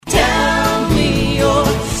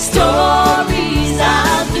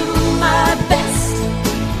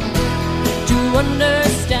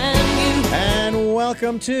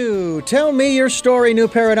Welcome to Tell Me Your Story, New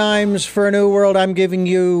Paradigms for a New World. I'm giving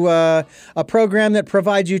you a program that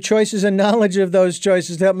provides you choices and knowledge of those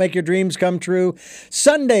choices to help make your dreams come true.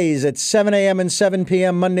 Sundays at 7 a.m. and 7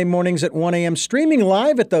 p.m., Monday mornings at 1 a.m., streaming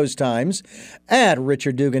live at those times at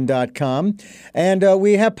richarddugan.com. And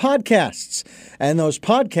we have podcasts, and those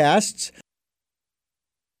podcasts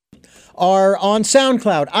are on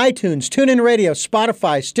SoundCloud, iTunes, TuneIn Radio,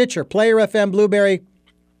 Spotify, Stitcher, Player FM, Blueberry,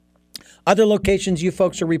 other locations you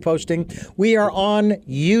folks are reposting. We are on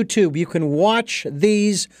YouTube. You can watch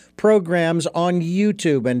these programs on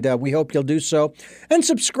YouTube, and we hope you'll do so. And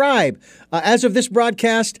subscribe. As of this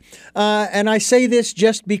broadcast, and I say this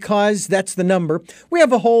just because that's the number, we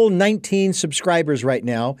have a whole 19 subscribers right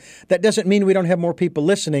now. That doesn't mean we don't have more people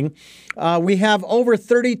listening. We have over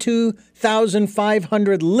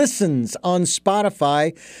 32,500 listens on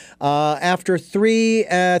Spotify after 3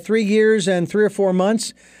 years and 3 or 4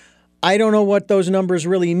 months. I don't know what those numbers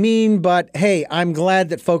really mean, but hey, I'm glad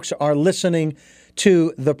that folks are listening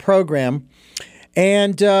to the program.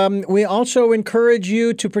 And we also encourage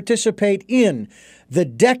you to participate in the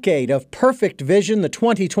Decade of Perfect Vision, the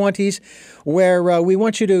 2020s, where we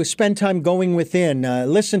want you to spend time going within,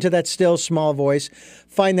 listen to that still small voice,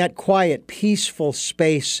 find that quiet, peaceful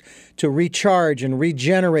space to recharge and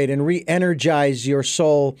regenerate and re-energize your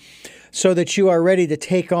soul, so that you are ready to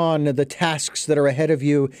take on the tasks that are ahead of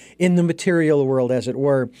you in the material world, as it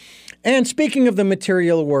were. And speaking of the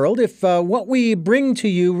material world, if what we bring to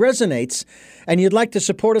you resonates and you'd like to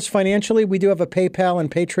support us financially, we do have a PayPal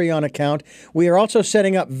and Patreon account. We are also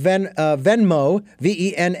setting up Venmo,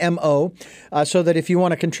 V-E-N-M-O, so that if you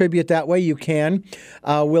want to contribute that way, you can.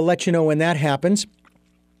 We'll let you know when that happens.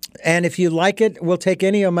 And if you like it, we'll take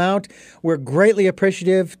any amount. We're greatly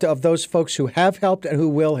appreciative of those folks who have helped and who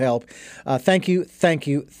will help. Thank you, thank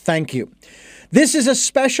you, thank you. This is a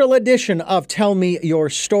special edition of Tell Me Your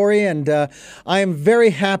Story, and I am very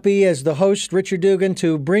happy as the host, Richard Dugan,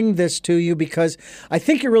 to bring this to you because I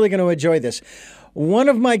think you're really going to enjoy this. One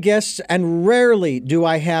of my guests, and rarely do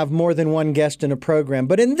I have more than one guest in a program,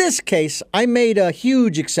 but in this case, I made a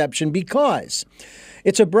huge exception because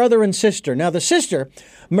it's a brother and sister. Now, the sister,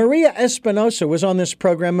 Maria Espinosa, was on this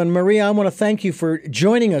program. And Maria, I want to thank you for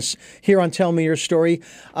joining us here on Tell Me Your Story.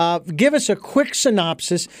 Give us a quick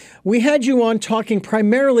synopsis. We had you on talking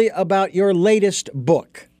primarily about your latest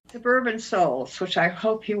book, Suburban Souls, which I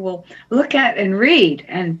hope you will look at and read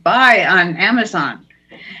and buy on Amazon.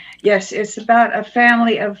 Yes, it's about a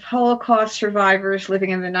family of Holocaust survivors living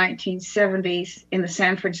in the 1970s in the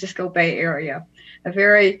San Francisco Bay Area. A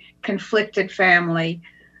very conflicted family,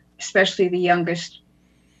 especially the youngest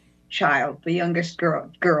child, the youngest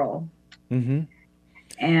girl, and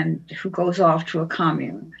who goes off to a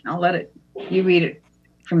commune. I'll you read it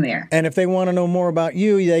from there. And if they want to know more about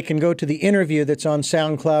you, they can go to the interview that's on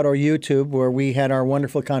SoundCloud or YouTube where we had our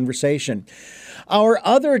wonderful conversation. Our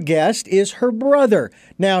other guest is her brother.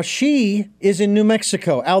 Now, she is in New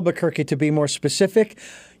Mexico, Albuquerque to be more specific.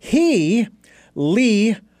 He,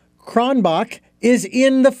 Lee Cronbach, is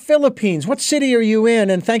in the Philippines. What city are you in?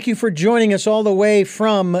 And thank you for joining us all the way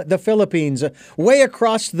from the Philippines, way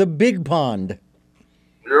across the big pond.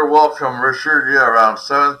 You're welcome, Richard. Yeah, around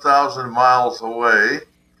 7,000 miles away,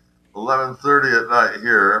 11:30 at night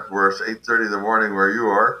here, where it's 8:30 in the morning where you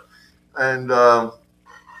are. And I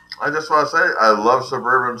just want to say I love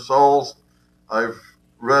Suburban Souls. I've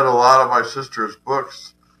read a lot of my sister's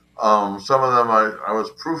books. Some of them I was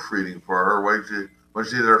proofreading for her when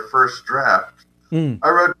she did her first draft. I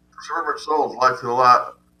read Suburban Souls, liked it a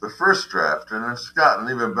lot, the first draft, and it's gotten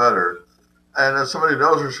even better. And as somebody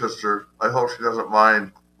knows her sister, I hope she doesn't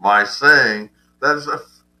mind my saying that it's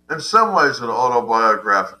in some ways an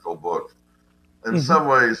autobiographical book. In some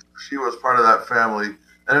ways, she was part of that family,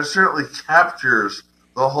 and it certainly captures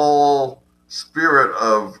the whole spirit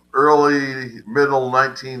of early, middle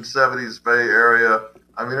 1970s Bay Area.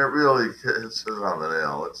 I mean, it really hits it on the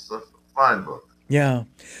nail. It's a fine book. Yeah.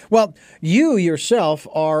 Well, you yourself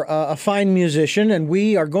are a fine musician, and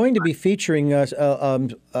we are going to be featuring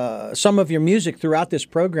some of your music throughout this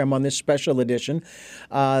program on this special edition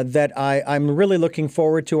that I'm really looking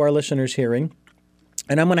forward to our listeners hearing.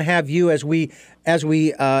 And I'm going to have you, as we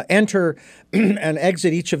enter and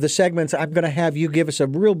exit each of the segments, I'm going to have you give us a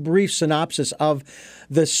real brief synopsis of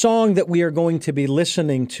the song that we are going to be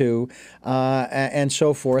listening to and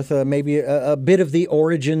so forth, maybe a bit of the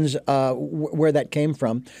origins where that came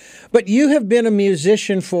from. But you have been a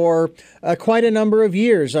musician for quite a number of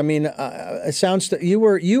years. I mean, it sounds you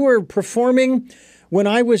were performing when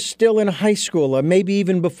I was still in high school, maybe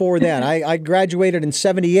even before that. I graduated in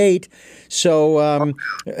 '78, so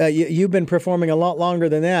you've been performing a lot longer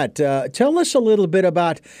than that. Tell us a little bit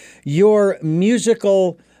about your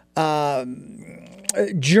musical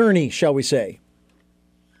journey, shall we say?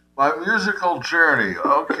 My musical journey.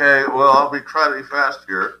 Okay, well, I'll be trying to be fast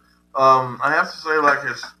here. I have to say, like,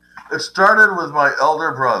 it started with my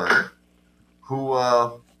elder brother, who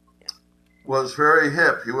was very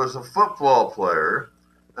hip. He was a football player,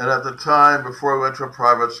 and at the time, before he went to a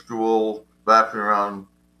private school, back around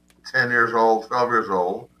 10 years old, 12 years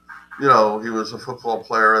old, he was a football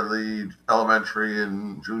player in the elementary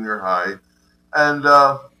and junior high. And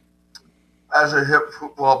as a hip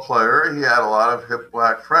football player, he had a lot of hip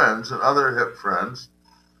black friends and other hip friends.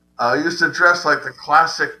 He used to dress like the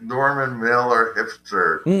classic Norman Mailer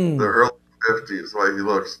hipster, the early 50s, the way he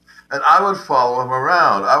looks. And I would follow him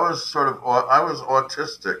around. I was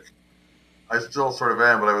autistic. I still sort of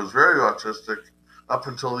am, but I was very autistic up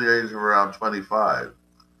until the age of around 25.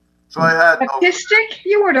 So I had autistic?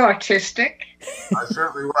 You weren't autistic. I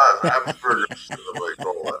certainly was. Asperger's, they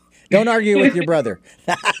call it. Don't argue with your brother.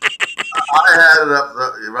 I had it up.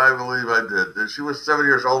 I believe I did. She was 7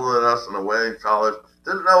 years older than us and away in college.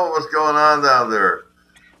 Didn't know what was going on down there.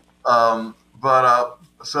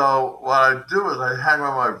 So what I do is I hang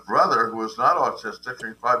with my brother, who was not autistic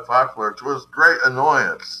and quite popular, to his great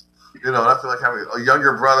annoyance. Nothing like having a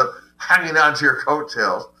younger brother hanging on to your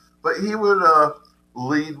coattails. But he would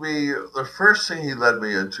lead me. The first thing he led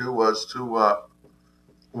me into was to,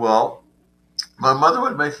 my mother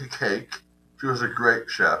would make a cake. She was a great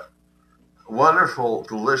chef. Wonderful,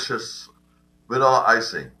 delicious vanilla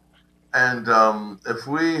icing. And if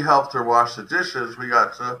we helped her wash the dishes,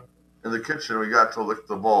 in the kitchen, we got to lick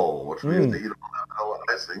the bowl, which we used to eat all that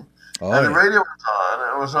icing. Oh, and the radio was on,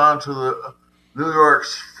 and it was on to the New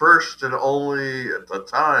York's first and only, at the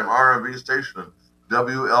time, R&B station,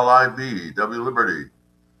 WLIB, W Liberty.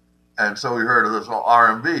 And so we heard of this whole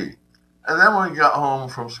R&B. And then when we got home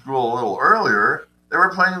from school a little earlier, they were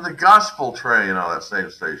playing the Gospel Train on that same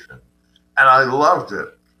station. And I loved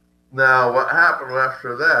it. Now, what happened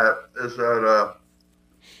after that is that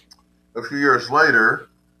a few years later,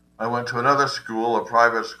 I went to another school, a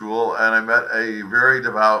private school, and I met a very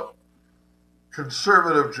devout,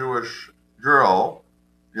 conservative Jewish girl,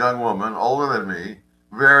 young woman, older than me,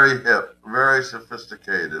 very hip, very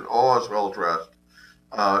sophisticated, always well-dressed.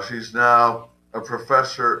 She's now a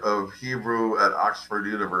professor of Hebrew at Oxford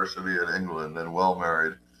University in England and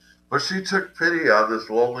well-married. But she took pity on this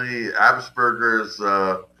lonely Asperger's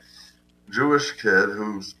Jewish kid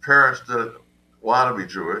whose parents didn't want to be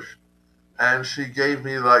Jewish. And she gave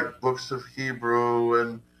me like books of Hebrew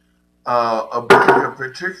and a book in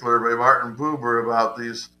particular by Martin Buber about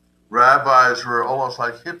these rabbis who were almost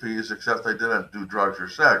like hippies, except they didn't do drugs or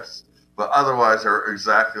sex. But otherwise, they were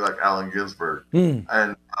exactly like Allen Ginsberg.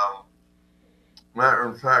 And matter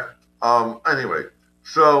of fact, anyway,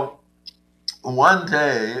 so one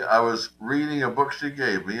day I was reading a book she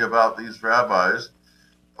gave me about these rabbis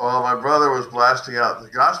while my brother was blasting out the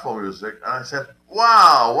gospel music, and I said,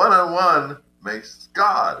 wow, 1 and 1 makes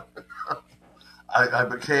God. I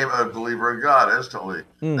became a believer in God instantly.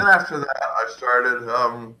 Then after that, I started,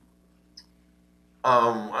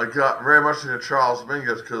 I got very much into Charles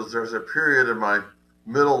Mingus because there's a period in my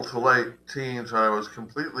middle to late teens when I was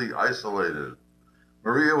completely isolated.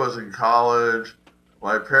 Maria was in college.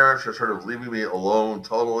 My parents were sort of leaving me alone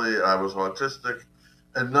totally. I was autistic.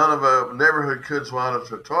 And none of the neighborhood kids wanted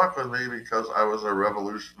to talk with me because I was a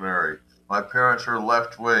revolutionary. My parents were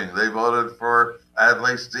left wing. They voted for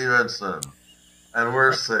Adlai Stevenson and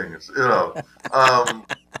worse things, So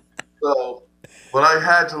what I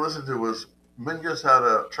had to listen to was Charles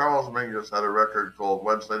Mingus had a record called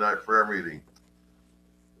Wednesday Night Prayer Meeting.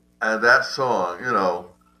 And that song,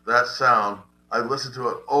 that sound, I listened to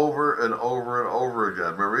it over and over and over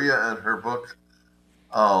again. Maria in her book,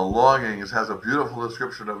 Longings, has a beautiful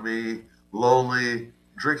description of me, lonely,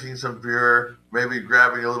 drinking some beer, maybe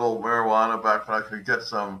grabbing a little marijuana back when I could get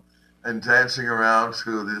some, and dancing around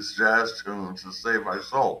to these jazz tunes to save my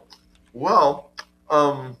soul. Well,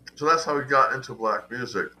 so that's how we got into black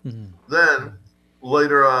music. Then,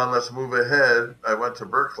 later on, let's move ahead, I went to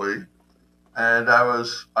Berkeley, and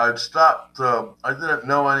I'd stopped, I didn't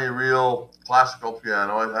know any real classical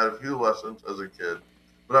piano. I'd had a few lessons as a kid,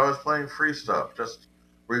 but I was playing free stuff, just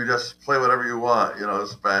where you just play whatever you want,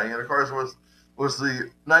 just bang. And of course, it was the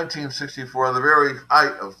 1964, the very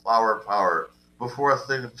height of flower power, before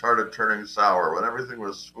things started turning sour, when everything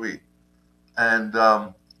was sweet. And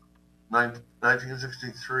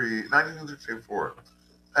 1964,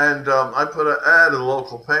 And I put an ad in the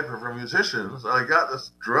local paper for musicians, and I got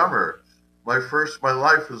this drummer. My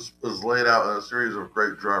life is laid out in a series of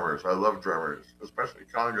great drummers. I love drummers, especially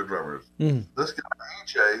conga drummers. Mm. This guy,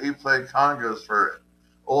 EJ, he played congas for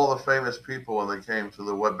all the famous people when they came to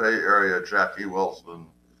the Bay Area, Jackie Wilson,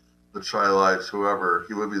 the Chi-Lites, whoever.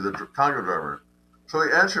 He would be the conga drummer. So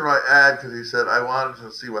he answered my ad because he said, I wanted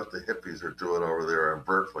to see what the hippies are doing over there in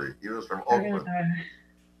Berkeley. He was from Oakland.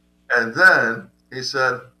 And then he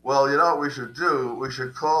said, well, you know what we should do? We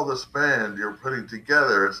should call this band you're putting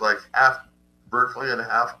together. It's like half Berkeley and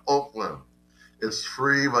half Oakland. It's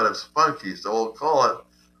free, but it's funky. So we'll call it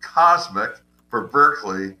Cosmic for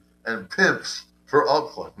Berkeley and Pimps for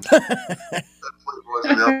Oakland.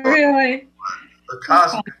 Really? The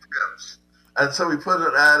Cosmic Pimps. And so we put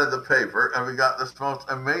an ad in the paper, and we got this most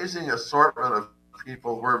amazing assortment of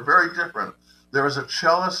people who were very different. There was a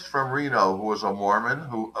cellist from Reno who was a Mormon,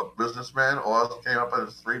 a businessman, always came up in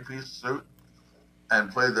his three-piece suit and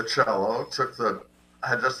played the cello,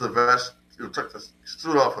 had just the vest, took the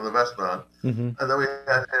suit off and the vest on. Mm-hmm. And then we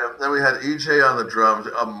had him. Then we had EJ on the drums,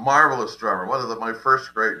 a marvelous drummer, one of my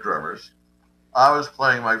first great drummers. I was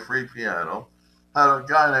playing my free piano. Had a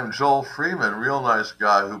guy named Joel Freeman, real nice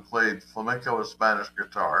guy, who played flamenco and Spanish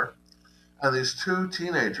guitar. And these two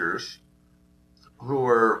teenagers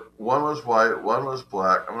one was white, one was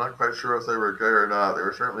black. I'm not quite sure if they were gay or not. They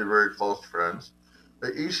were certainly very close friends. They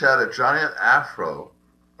each had a giant afro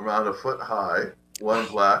around a foot high, one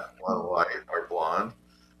black, one white or blonde.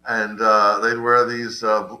 And they'd wear these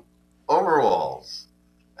overalls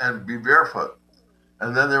and be barefoot.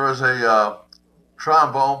 And then there was a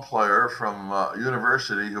trombone player from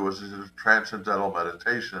university who was into transcendental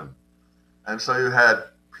meditation. And so you had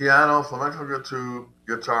piano, flamenco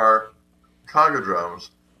guitar, conga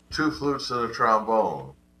drums, two flutes and a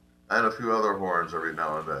trombone, and a few other horns every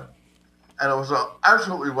now and then. And it was an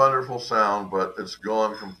absolutely wonderful sound, but it's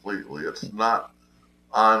gone completely. It's not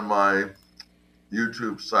on my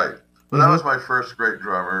YouTube site. But that was my first great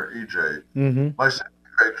drummer, EJ. Mm-hmm. My second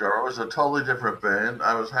great drummer was a totally different band.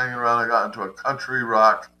 I was hanging around, I got into a country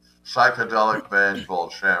rock psychedelic band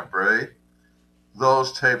called Chambray.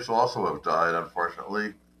 Those tapes also have died,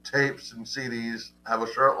 unfortunately. Tapes and CDs have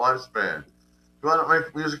a short lifespan. You want to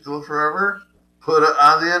make music to live forever? Put it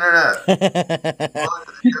on the internet.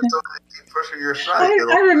 Keep pushing your site.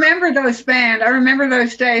 I remember those bands. I remember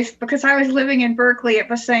those days because I was living in Berkeley at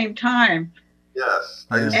the same time. Yes.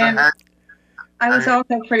 I was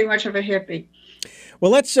also pretty much of a hippie. Well,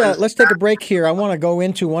 let's take a break here. I want to go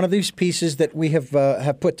into one of these pieces that we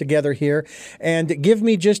have put together here, and give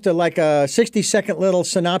me just a 60-second little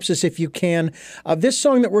synopsis, if you can, of this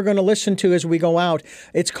song that we're going to listen to as we go out.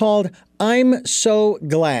 It's called "I'm So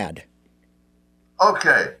Glad."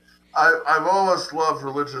 Okay, I've always loved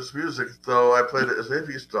religious music, though I played it as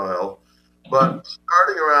hippie style. But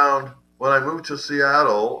starting around when I moved to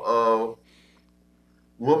Seattle,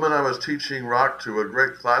 woman I was teaching rock to, a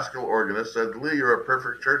great classical organist, said, Lee, you're a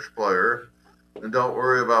perfect church player, and don't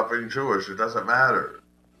worry about being Jewish. It doesn't matter.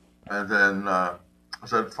 And then I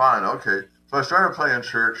said, fine, okay. So I started playing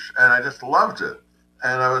church, and I just loved it.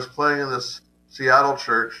 And I was playing in this Seattle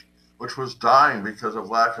church, which was dying because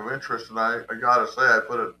of lack of interest. And I got to say, I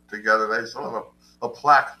put it together. They still have a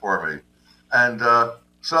plaque for me. And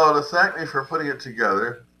so to thank me for putting it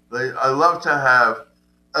together, I love to have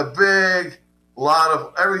a big lot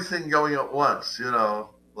of everything going at once,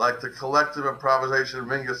 like the collective improvisation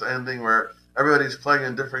Mingus ending where everybody's playing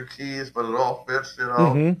in different keys, but it all fits,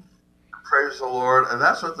 Mm-hmm. Praise the Lord. And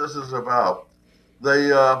that's what this is about.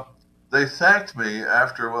 They thanked me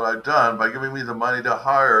after what I'd done by giving me the money to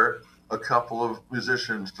hire a couple of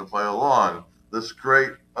musicians to play along. This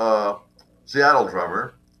great Seattle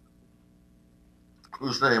drummer,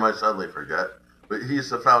 whose name I suddenly forget, but he's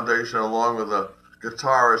the foundation along with a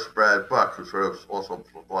guitarist, Brad Buck, who sort of also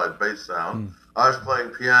supplied bass sound. Mm. I was playing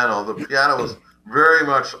piano. The piano was very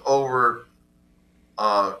much over,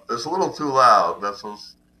 it's a little too loud. That's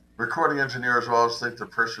those recording engineers always think the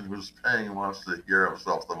person who's paying wants to hear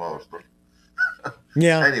himself the most.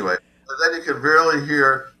 Yeah. Anyway, then you could barely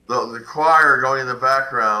hear the choir going in the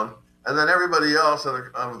background, and then everybody else in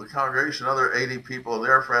the congregation, other 80 people and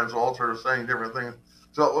their friends, all sort of saying different things.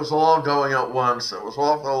 So it was all going at once. It was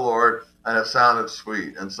all for the Lord, and it sounded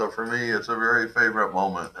sweet. And so for me, it's a very favorite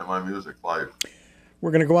moment in my music life.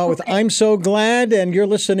 We're going to go out with I'm So Glad, and you're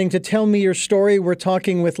listening to Tell Me Your Story. We're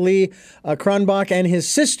talking with Lee Cronbach and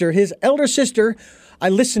his elder sister, I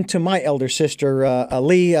listen to my elder sister,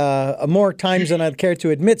 Lee, more times than I'd care to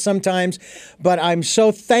admit sometimes, but I'm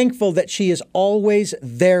so thankful that she is always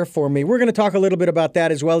there for me. We're going to talk a little bit about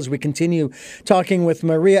that as well as we continue talking with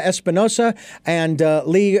Maria Espinosa and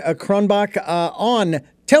Lee Cronbach on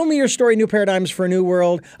Tell Me Your Story, New Paradigms for a New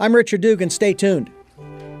World. I'm Richard Dugan. Stay tuned.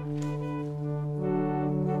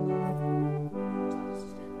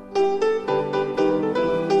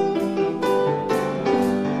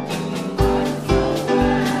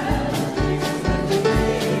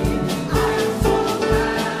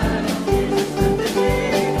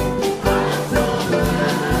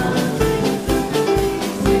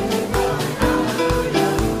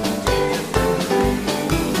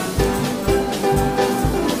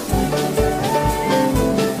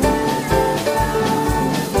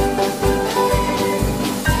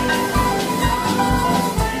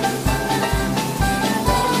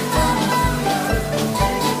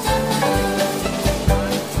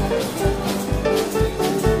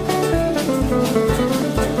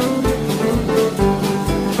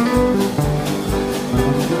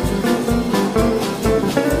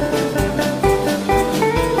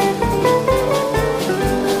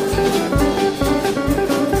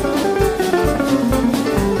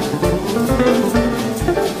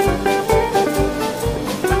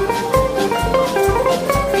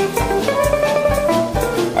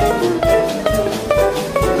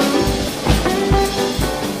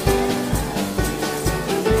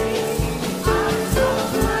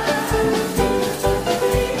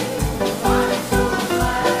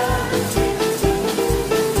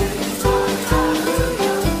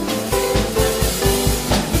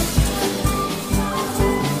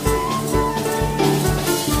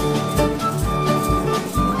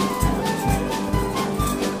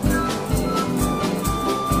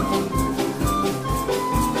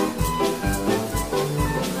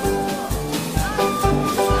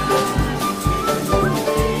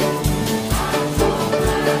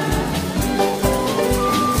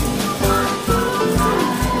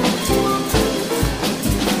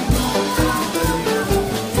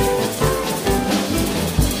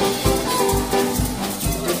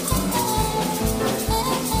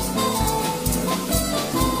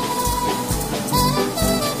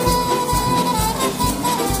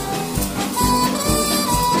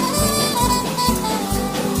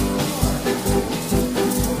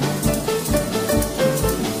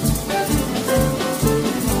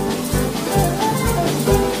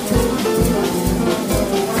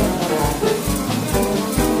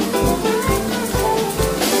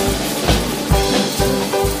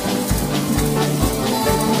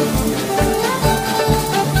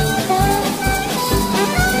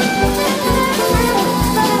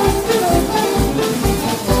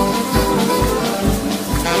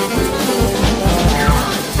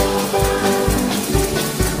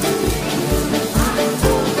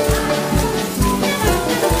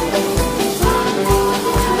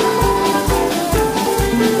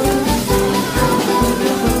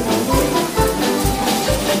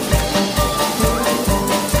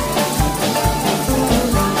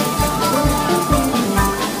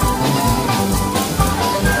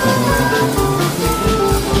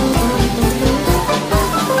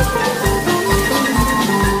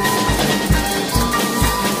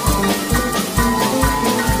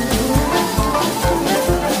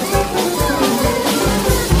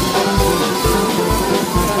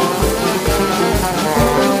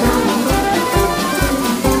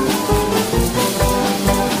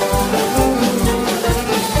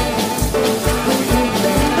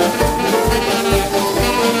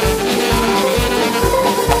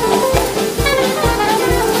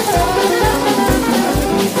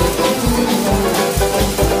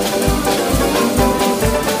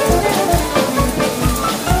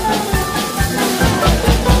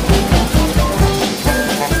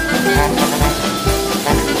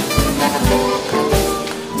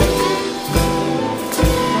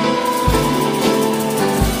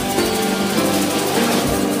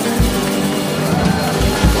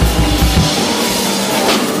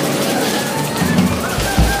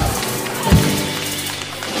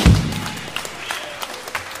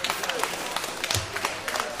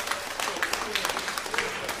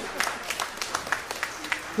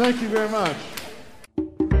 Thank you very much.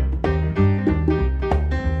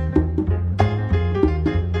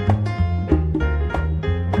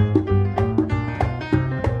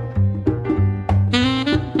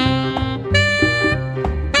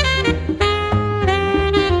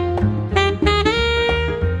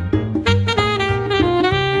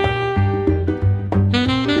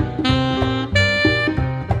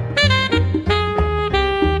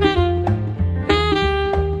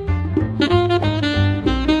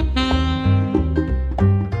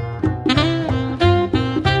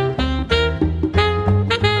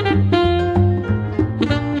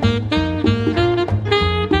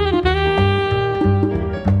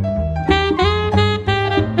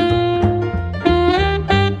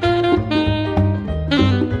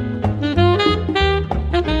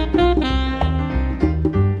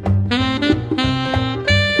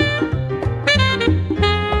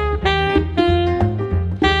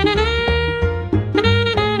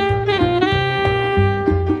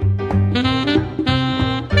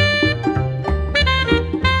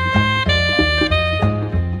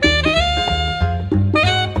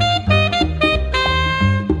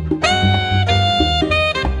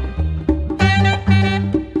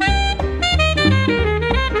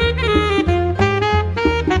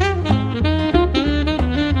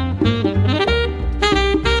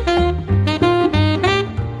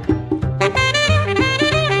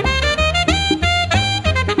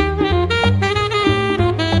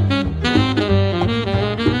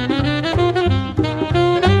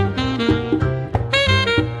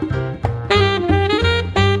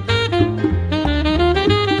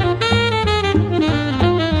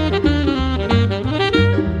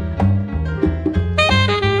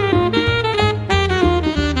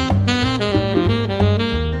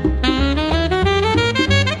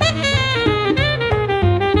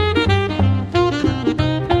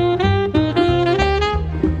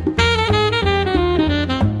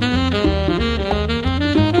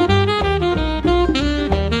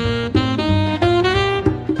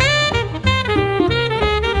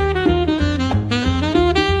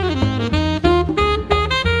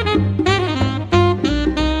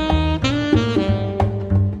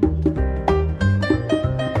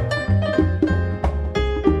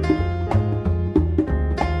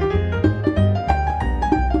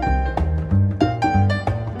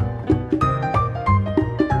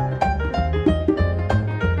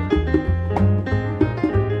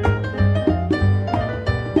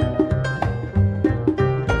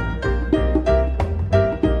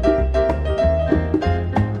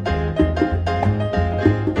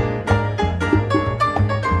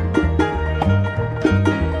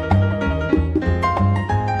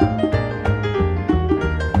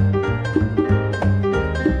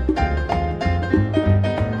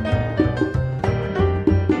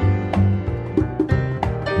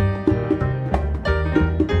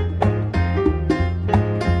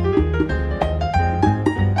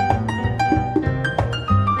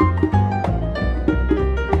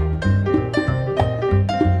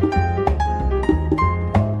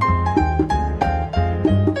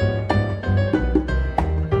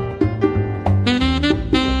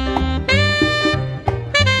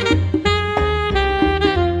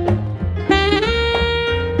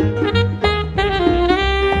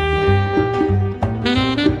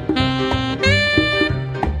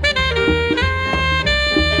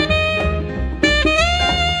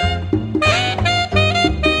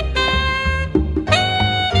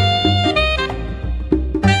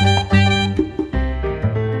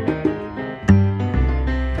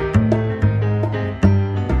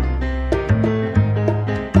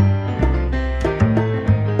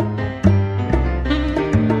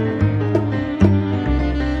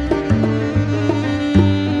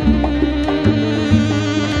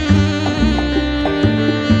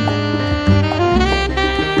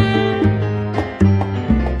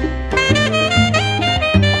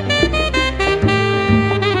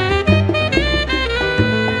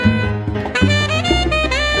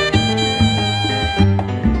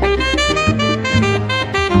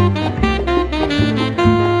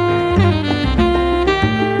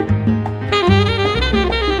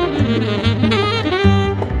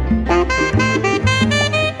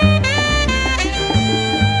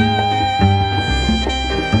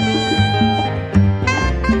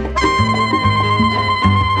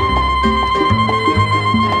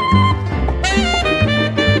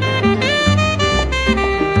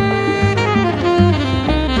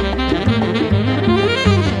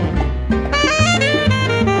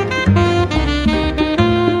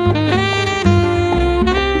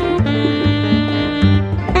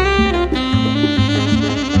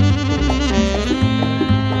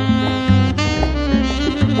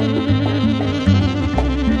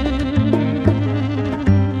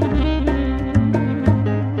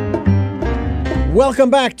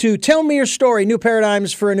 Welcome back to Tell Me Your Story, New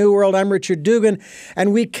Paradigms for a New World. I'm Richard Dugan,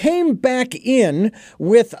 and we came back in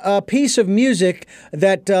with a piece of music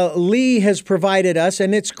that Lee has provided us,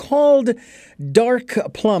 and it's called Dark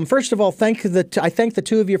Plum. First of all, I thank the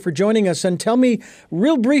two of you for joining us, and tell me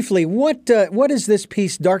real briefly, what is this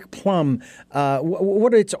piece, Dark Plum?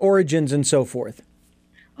 What are its origins and so forth?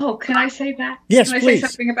 Oh, can I say that? Yes, can I please. say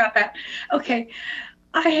something about that? Okay.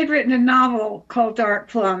 I had written a novel called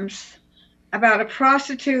Dark Plums about a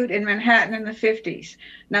prostitute in Manhattan in the 50s.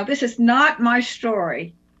 Now, this is not my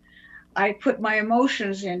story. I put my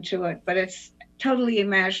emotions into it, but it's totally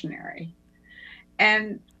imaginary.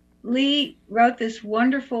 And Lee wrote this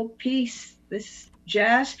wonderful piece, this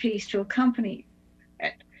jazz piece to accompany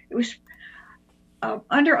it. It was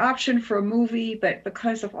under option for a movie, but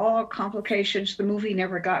because of all complications, the movie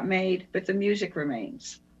never got made, but the music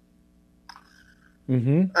remains. Mm-hmm.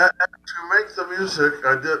 And to make the music,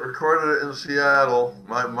 I recorded it in Seattle.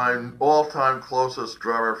 My all-time closest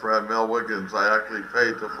drummer friend, Mel Wiggins, I actually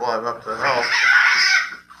paid to fly him up to help.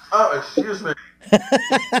 Oh, excuse me.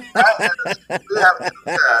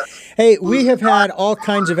 Hey, we have had all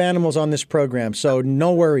kinds of animals on this program, so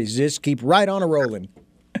no worries. Just keep right on a rolling.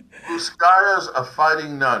 Uskaya's a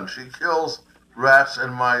fighting nun. She kills rats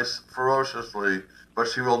and mice ferociously, but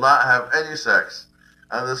she will not have any sex.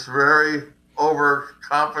 And this very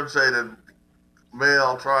overcompensated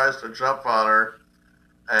male tries to jump on her,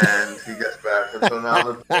 and he gets back. And so now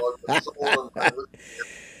the dog is sold in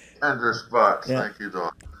tender spots. Yeah. Thank you,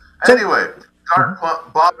 dog. Anyway,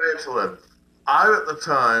 Bob Angelin. I, at the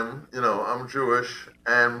time, I'm Jewish,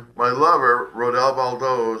 and my lover, Rodel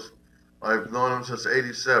Baldoz, I've known him since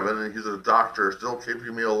 '87, and he's a doctor, still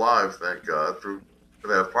keeping me alive, thank God.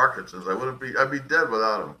 I have Parkinson's. I'd be dead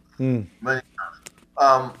without him. Many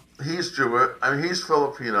times. He's Jewish. He's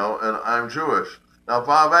Filipino, and I'm Jewish. Now,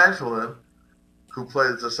 Bob Angelin, who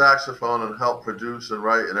played the saxophone and helped produce and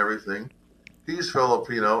write and everything, he's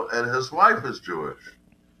Filipino, and his wife is Jewish.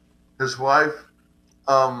 His wife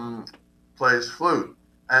plays flute,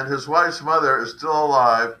 and his wife's mother is still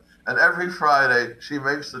alive, and every Friday she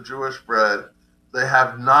makes the Jewish bread. They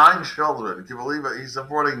have 9 children. Can you believe it? He's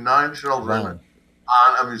supporting 9 children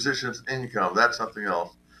on a musician's income. That's something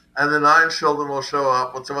else. And the 9 children will show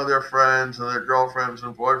up with some of their friends and their girlfriends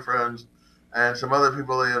and boyfriends and some other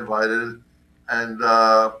people they invited. And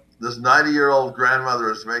this 90-year-old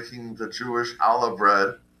grandmother is making the Jewish challah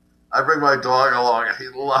bread. I bring my dog along, and he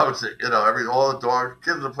loves it. All the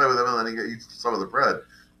kids will play with him, and then he eats some of the bread.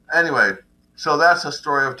 Anyway, so that's the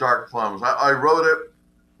story of Dark Plums. I wrote it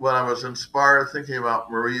when I was inspired, thinking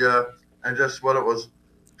about Maria and just what it was.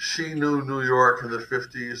 She knew New York in the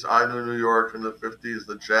 50s. I knew New York in the 50s,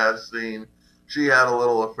 the jazz scene. She had a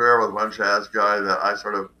little affair with one jazz guy that I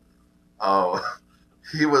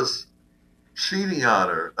he was cheating on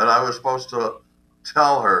her, and I was supposed to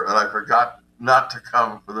tell her, and I forgot not to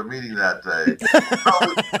come for the meeting that day.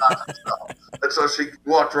 And so she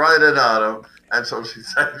walked right in on him, and so she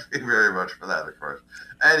thanked me very much for that, of course.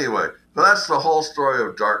 Anyway, so that's the whole story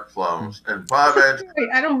of Dark Plums. And Bob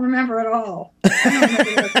Angelin. I don't remember at all.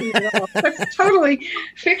 That's a totally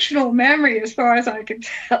fictional memory as far as I can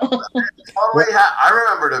tell. I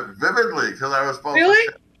remembered it vividly because I was supposed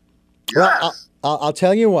to. Yes. Well, I'll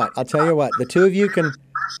tell you what. The two of you can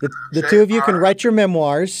the two of you can write your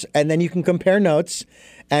memoirs, and then you can compare notes,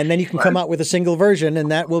 and then you can come out with a single version, and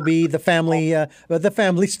that will be the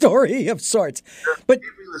family story of sorts. But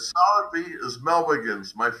keeping the solid beat is Mel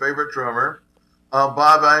Wiggins, my favorite drummer.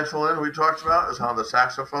 Bob Angelin, we talked about, is on the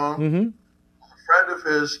saxophone. Mm-hmm. A friend of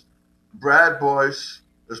his, Brad Boyce,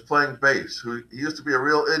 is playing bass. He used to be a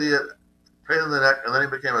real idiot, pain in the neck, and then he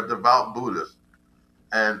became a devout Buddhist,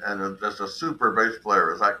 and just a super bass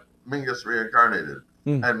player. It's like Mingus reincarnated,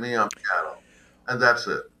 and me on piano, and that's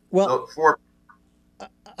it. Well, so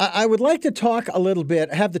I would like to talk a little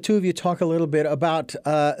bit, have the two of you talk a little bit about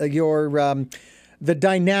the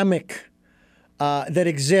dynamic that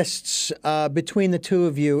exists between the two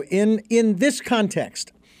of you in this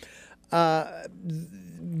context,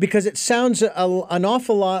 because it sounds an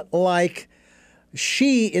awful lot like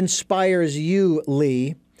she inspires you,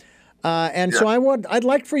 Lee, and so I'd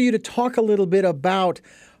like for you to talk a little bit about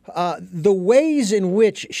the ways in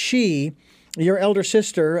which she, your elder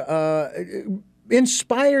sister,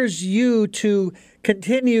 inspires you to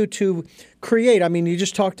continue to create. I mean, you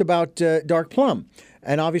just talked about Dark Plum,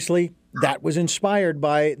 and obviously that was inspired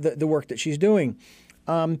by the work that she's doing.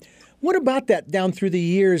 What about that down through the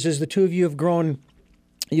years as the two of you have grown?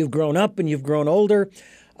 You've grown up and you've grown older,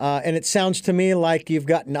 and it sounds to me like you've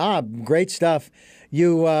gotten great stuff.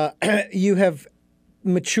 You have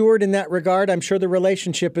matured in that regard. I'm sure the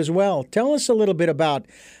relationship as well. Tell us a little bit about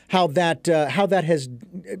how that has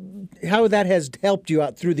helped you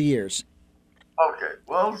out through the years. Okay,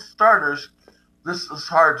 well, starters, this is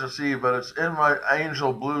hard to see, but it's in my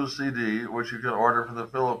Angel Blue CD, which you can order from the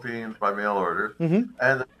Philippines by mail order. Mm-hmm.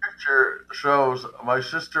 And the picture shows my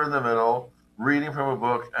sister in the middle, reading from a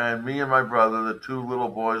book, and me and my brother, the two little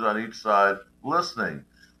boys on each side, listening.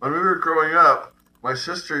 When we were growing up, my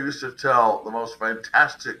sister used to tell the most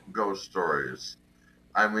fantastic ghost stories.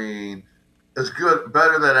 I mean, it's good,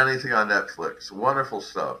 better than anything on Netflix. Wonderful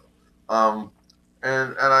stuff.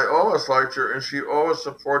 And I always liked her, and she always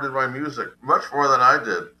supported my music much more than I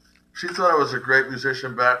did. She thought I was a great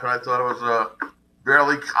musician back when I thought I was a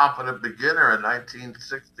barely competent beginner in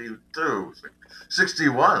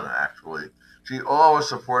 61 actually. She always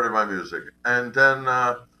supported my music. And then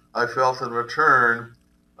I felt in return,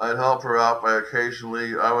 I'd help her out by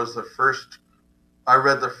occasionally, I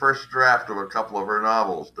read the first draft of a couple of her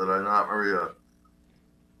novels. Did I not, Maria?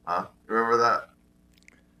 Huh? You remember that?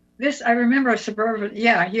 I remember Suburban.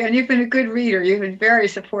 Yeah, and you've been a good reader. You've been very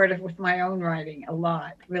supportive with my own writing, a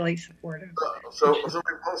lot, really supportive. So we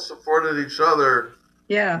both supported each other.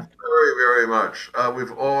 Yeah. Very, very much.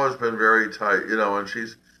 We've always been very tight, and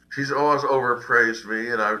she's always overpraised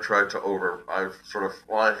me, and I've tried to I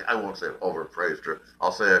won't say I've overpraised her.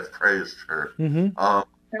 I'll say I've praised her. Mm-hmm. I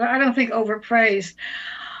don't think overpraised.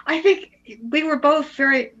 I think we were both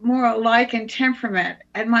very more alike in temperament,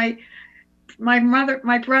 and my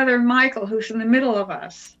brother Michael, who's in the middle of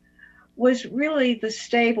us, was really the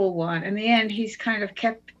stable one. In the end, he's kind of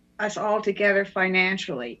kept us all together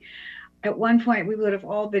financially. At one point, we would have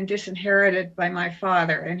all been disinherited by my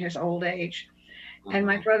father in his old age. And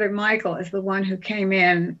my brother Michael is the one who came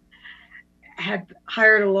in, had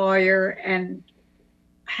hired a lawyer, and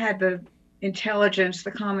had the intelligence,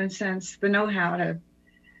 the common sense, the know-how to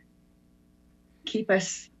keep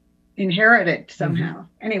us inherited somehow.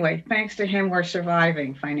 Mm-hmm. Anyway, thanks to him, we're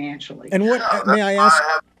surviving financially. And what may I ask?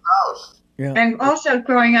 Yeah. And also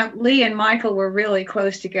growing up, Lee and Michael were really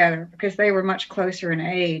close together because they were much closer in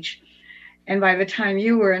age. And by the time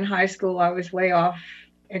you were in high school, I was way off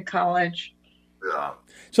at college. Yeah.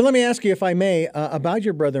 So let me ask you, if I may, about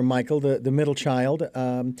your brother Michael, the middle child.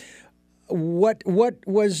 What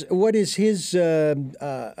does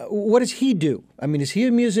he do? I mean, is he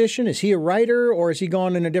a musician? Is he a writer, or has he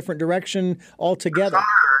gone in a different direction altogether?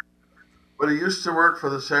 But he used to work for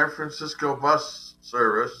the San Francisco bus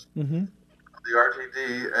service, mm-hmm. the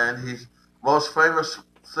RTD, and his most famous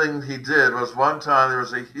thing he did was one time there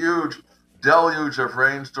was a huge deluge of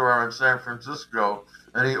rainstorm in San Francisco,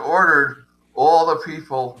 and he ordered all the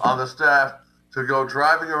people on the staff to go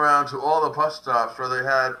driving around to all the bus stops where they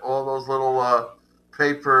had all those little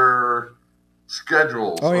paper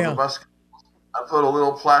schedules of the bus. I put a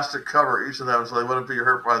little plastic cover each of them so they wouldn't be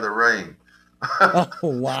hurt by the rain. Oh,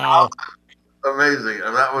 wow. Amazing.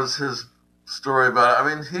 And that was his story about it. I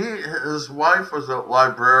mean, his wife was a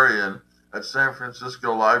librarian at San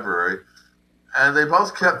Francisco Library, and they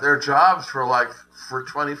both kept their jobs for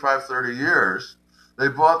 25, 30 years. They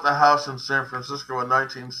bought the house in San Francisco in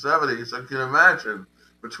 1970. So you can imagine,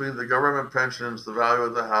 between the government pensions, the value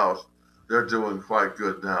of the house, they're doing quite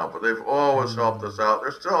good now. But they've always helped us out.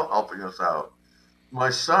 They're still helping us out. My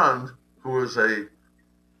son, who is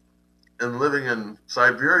living in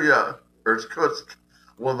Siberia, Irkutsk,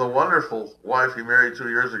 with a wonderful wife he married 2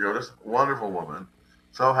 years ago, this wonderful woman.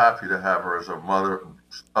 So happy to have her as a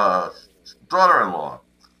daughter-in-law.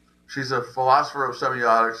 She's a philosopher of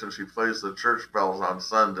semiotics, and she plays the church bells on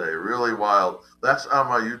Sunday. Really wild. That's on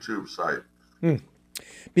my YouTube site.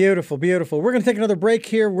 Beautiful, beautiful. We're going to take another break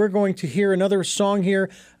here. We're going to hear another song here,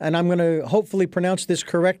 and I'm going to hopefully pronounce this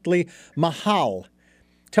correctly. Mahal.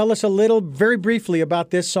 Tell us a little, very briefly,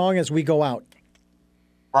 about this song as we go out.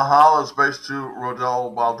 Mahal is based to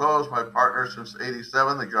Rodel Baldoz, my partner since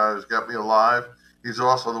 '87, the guy who's got me alive. He's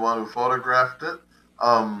also the one who photographed it.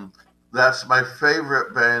 That's my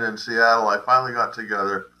favorite band in Seattle. I finally got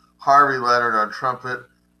together Harvey Leonard on trumpet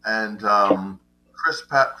and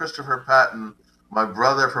Christopher Patton, my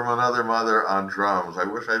brother from another mother, on drums. I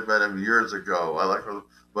wish I'd met him years ago. I like him,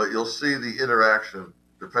 but you'll see the interaction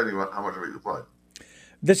depending on how much of it you play.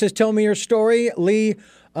 This is Tell Me Your Story. Lee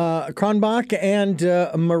Cronbach and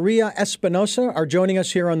Maria Espinosa are joining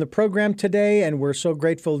us here on the program today, and we're so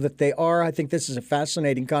grateful that they are. I think this is a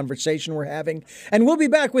fascinating conversation we're having. And we'll be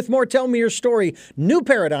back with more Tell Me Your Story, New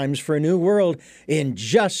Paradigms for a New World, in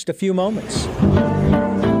just a few moments.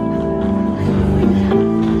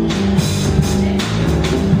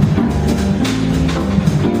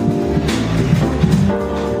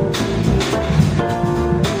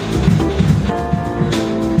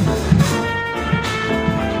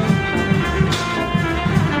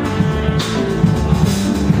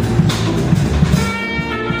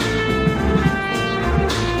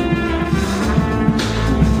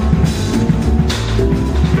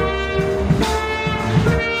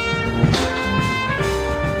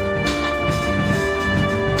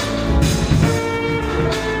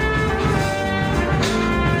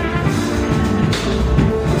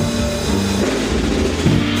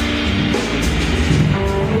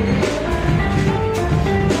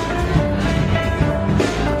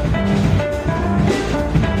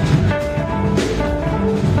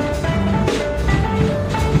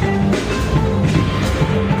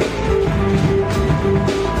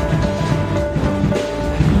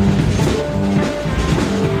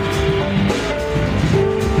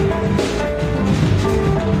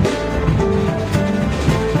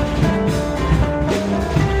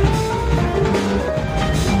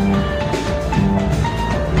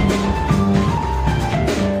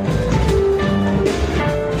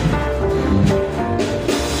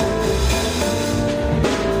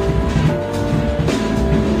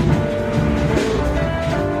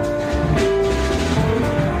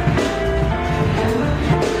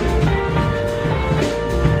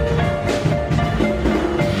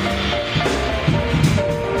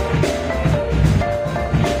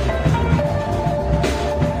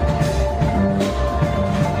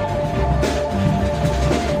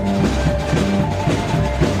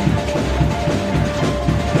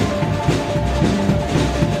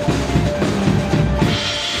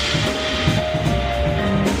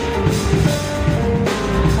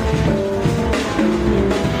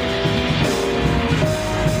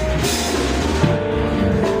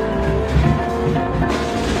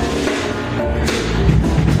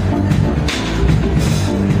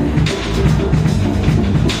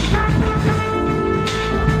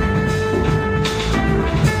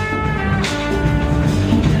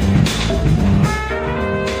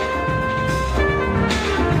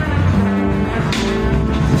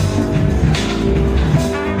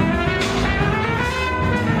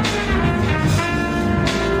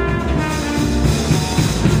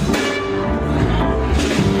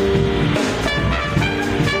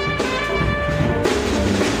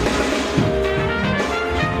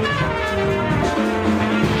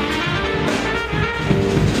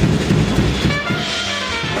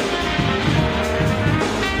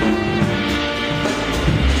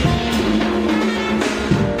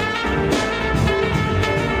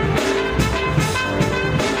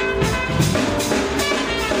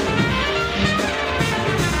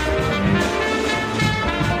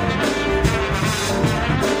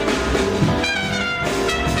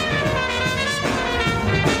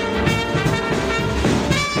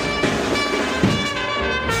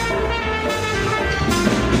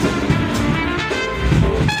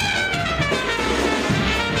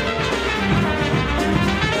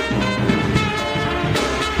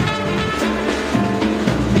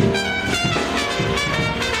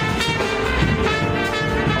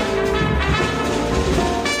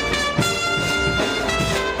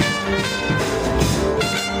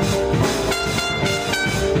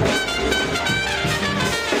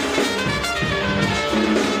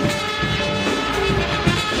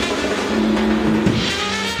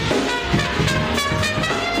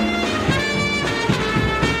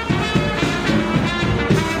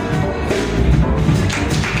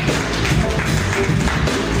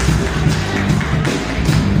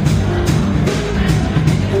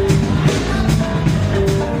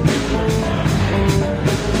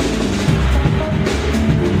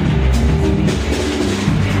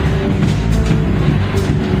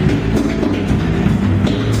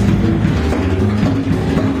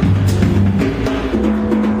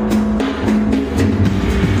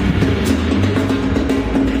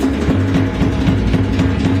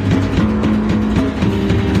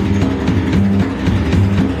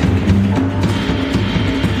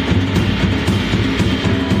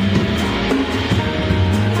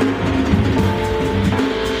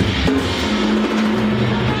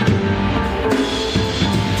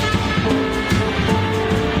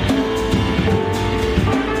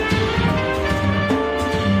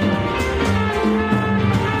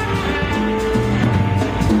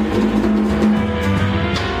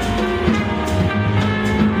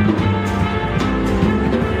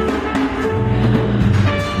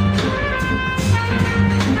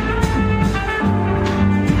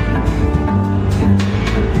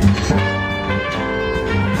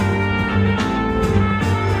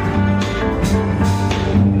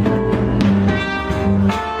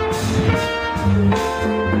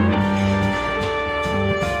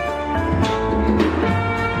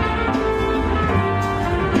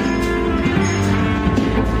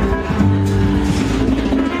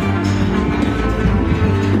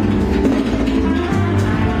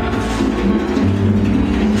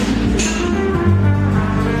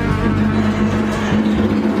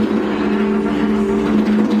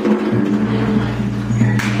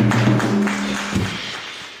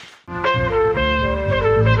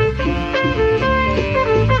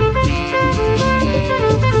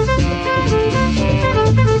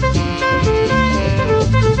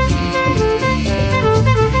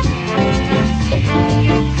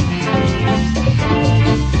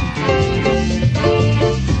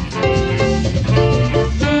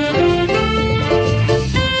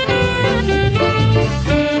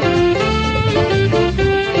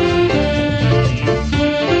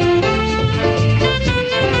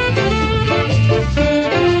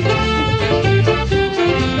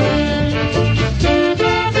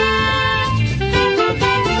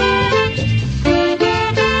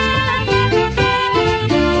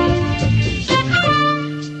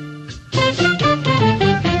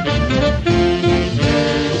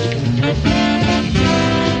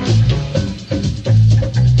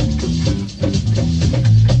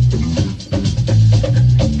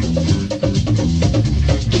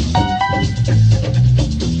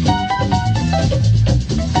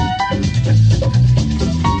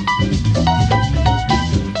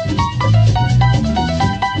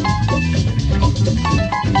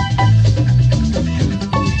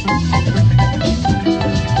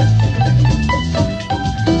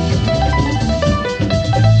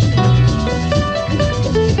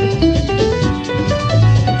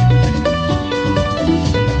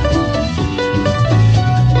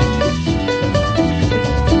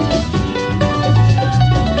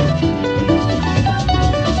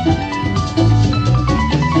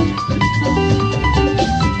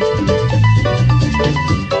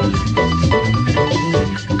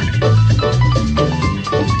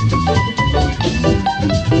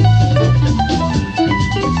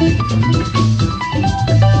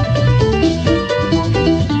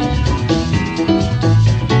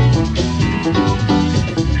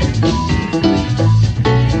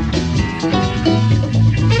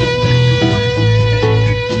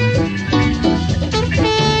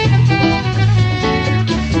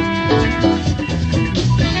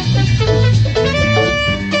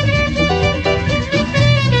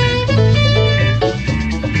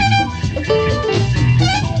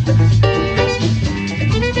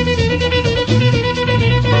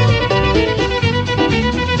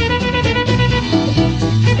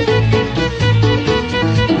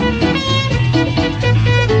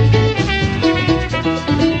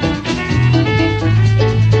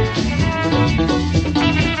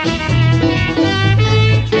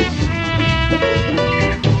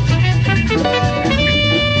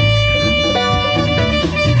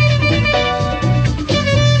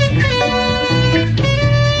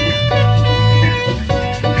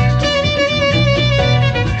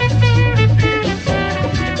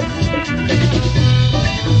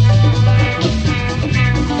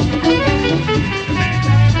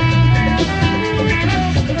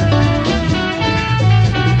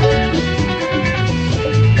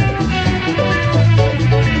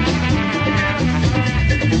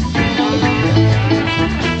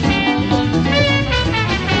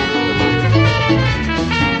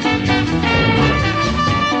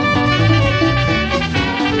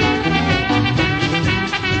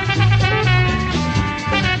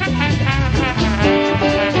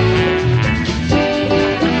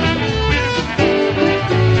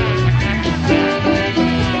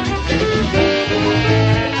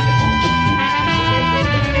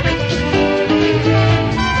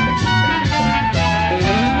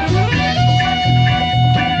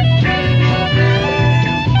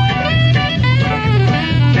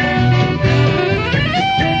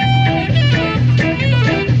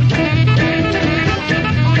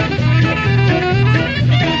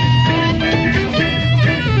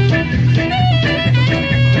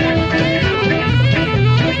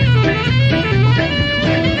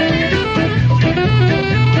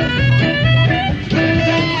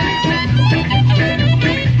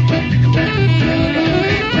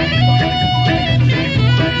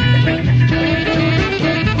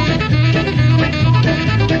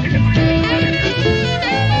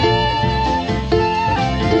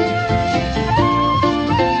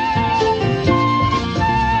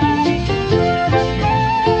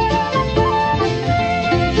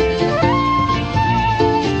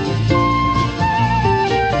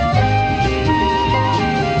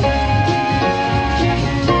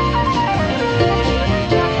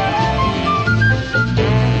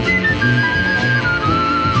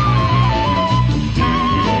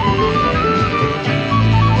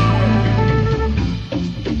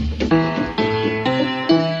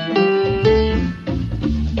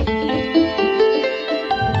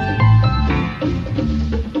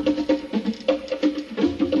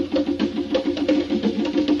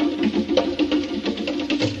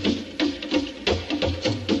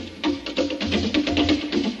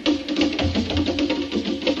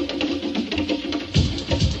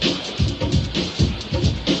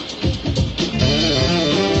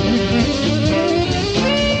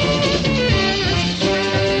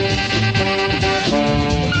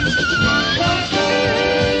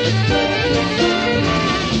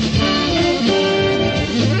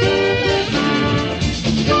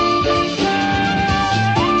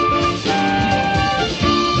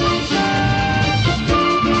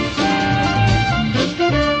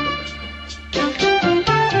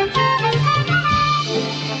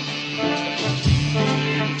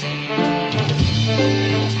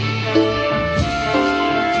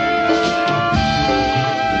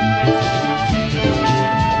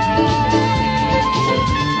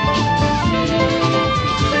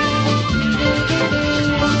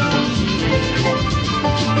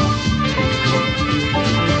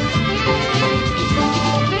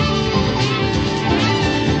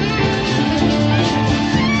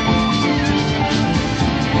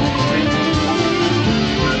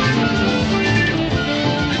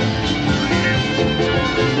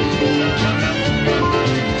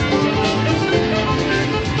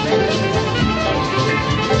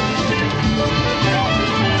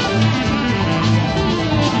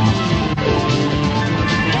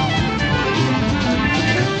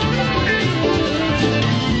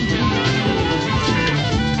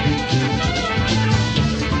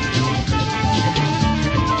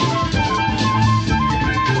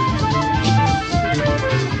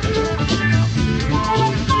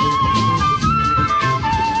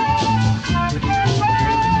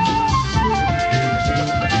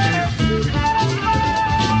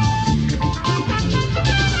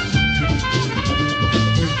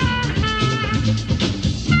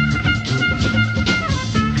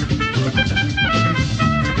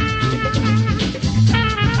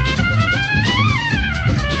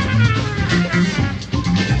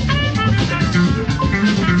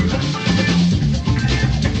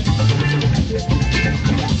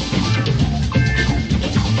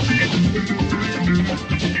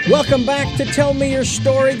 Welcome back to Tell Me Your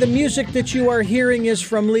Story. The music that you are hearing is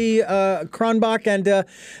from Lee Cronbach, and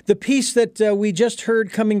the piece that we just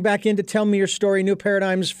heard coming back into Tell Me Your Story, New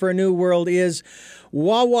Paradigms for a New World, is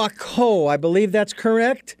Wawako. I believe that's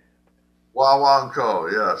correct?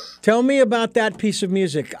 Wawanko, yes. Tell me about that piece of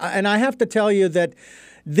music. And I have to tell you that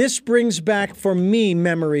this brings back for me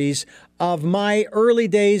memories of my early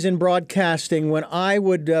days in broadcasting when I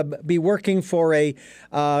would be working for and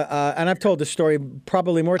I've told this story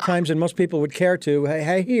probably more times than most people would care to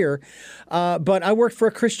hear, but I worked for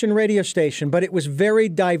a Christian radio station, but it was very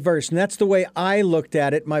diverse, and that's the way I looked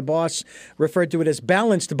at it. My boss referred to it as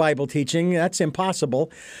balanced Bible teaching. That's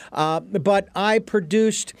impossible. But I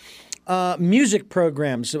produced music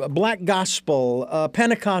programs, Black Gospel,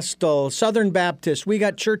 Pentecostal, Southern Baptist. We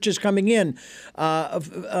got churches coming in,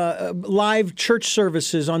 live church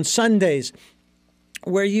services on Sundays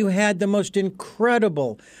where you had the most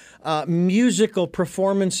incredible musical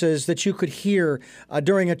performances that you could hear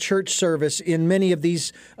during a church service in many of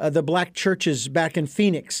these, the black churches back in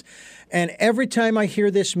Phoenix. And every time I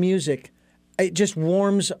hear this music, it just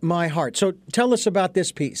warms my heart. So tell us about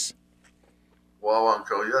this piece.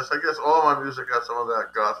 Wawanko. Yes, I guess all my music has some of that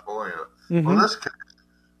gospel in it. Mm-hmm. Well, in this case,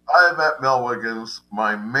 I met Mel Wiggins,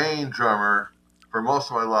 my main drummer, for most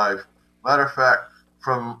of my life. Matter of fact,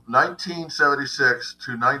 from 1976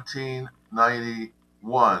 to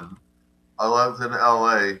 1991, I lived in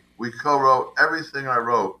LA. We co-wrote everything I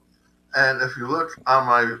wrote. And if you look on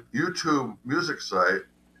my YouTube music site,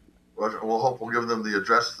 which we'll hope we'll give them the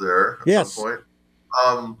address there at some point.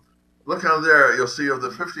 Look on there, you'll see of the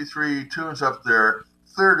 53 tunes up there,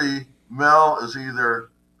 30, Mel is either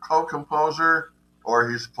co-composer or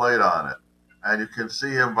he's played on it. And you can see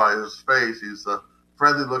him by his face. He's a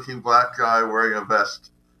friendly-looking black guy wearing a vest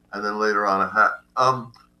and then later on a hat.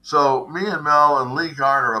 So me and Mel and Lee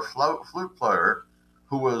Garner, a flute player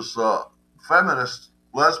who was a feminist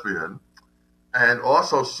lesbian and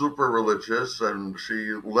also super religious, and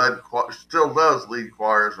she still does lead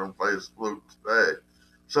choirs and plays flute today.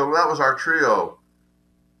 So that was our trio,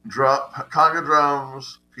 conga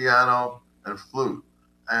drums, piano, and flute.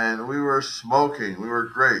 And we were smoking. We were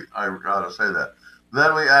great. I got to say that.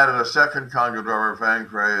 Then we added a second conga drummer, Van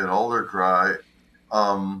Gray, an older guy.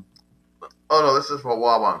 This is for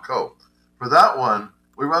Wawanko. For that one,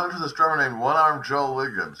 we run into this drummer named One Arm Joe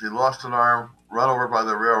Liggins. He lost an arm run over by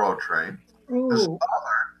the railroad train. Ooh. His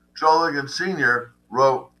father, Joe Liggins Sr.,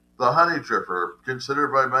 wrote The Honey Dripper,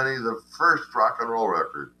 considered by many the first rock and roll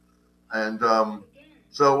record. And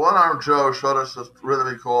so One Arm Joe showed us this rhythm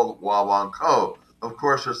he called Wawanko. Of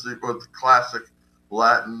course, it's the classic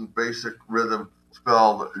Latin basic rhythm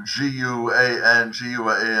spelled Guanco.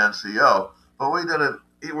 But we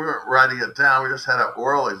weren't writing it down. We just had it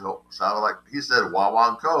orally. So it sounded like he said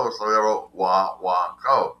Wawanko, so we wrote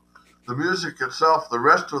Wawanko. The music itself, the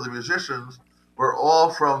rest of the musicians were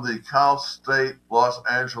all from the Cal State Los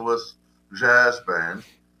Angeles Jazz Band,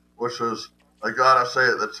 which was, I gotta say,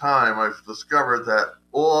 at the time, I've discovered that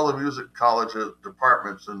all the music college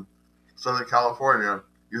departments in Southern California,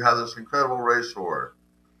 you have this incredible race war.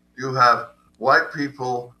 You have white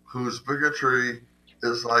people whose bigotry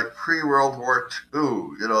is like pre-World War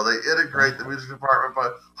II. You know, they integrate the music department by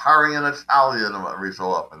hiring an Italian every so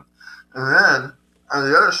often. And then, on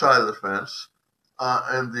the other side of the fence,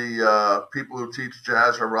 and the people who teach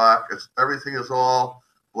jazz or rock, everything is all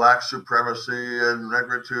black supremacy and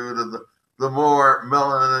negritude, and the more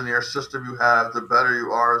melanin in your system you have, the better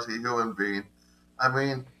you are as a human being. I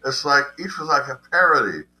mean, it's like each was like a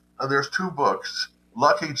parody. And there's two books,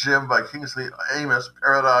 Lucky Jim by Kingsley Amis,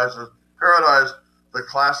 Paradise, the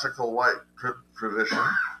classical white tradition,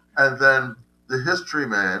 and then The History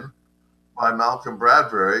Man by Malcolm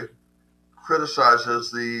Bradbury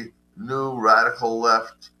criticizes the new radical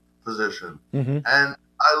left position. Mm-hmm. And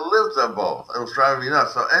I lived them both. It was driving me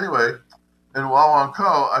nuts. So anyway, in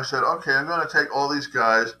Wawanko, I said, okay, I'm going to take all these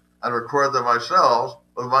guys and record them myself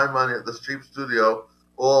with my money at this cheap studio,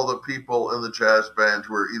 all the people in the jazz band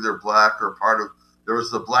who were either black or there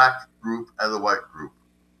was the black group and the white group.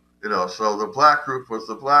 You know, so the black group was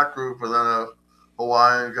the black group, and then a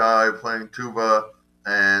Hawaiian guy playing tuba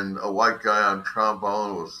and a white guy on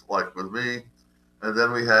trombone was like with me. And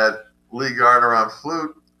then we had Lee Garner on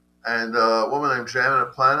flute and a woman named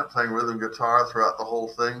Janet Planet playing rhythm guitar throughout the whole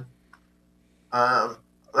thing.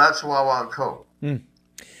 That's Wawanko.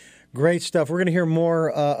 Great stuff. We're going to hear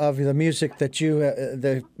more of the music that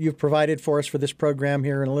you've provided for us for this program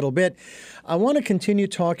here in a little bit. I want to continue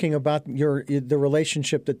talking about the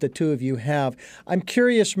relationship that the two of you have. I'm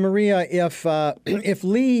curious, Maria, if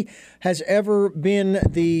Lee has ever been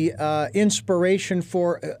the inspiration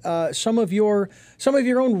for some of your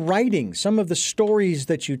own writing, some of the stories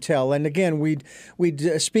that you tell. And again,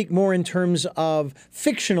 we'd speak more in terms of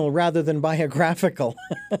fictional rather than biographical.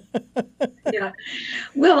 Yeah.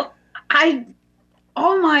 Well,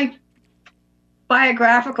 all my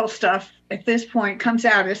biographical stuff at this point comes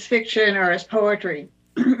out as fiction or as poetry,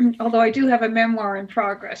 although I do have a memoir in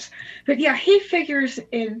progress. But yeah, he figures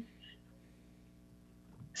in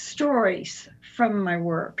stories from my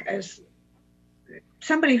work as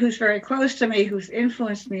somebody who's very close to me, who's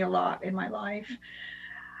influenced me a lot in my life.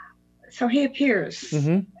 So he appears.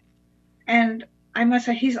 Mm-hmm. And I must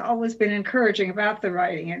say, he's always been encouraging about the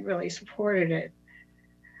writing and really supported it.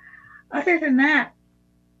 Other than that,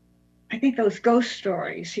 I think those ghost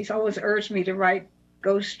stories, he's always urged me to write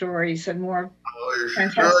ghost stories and more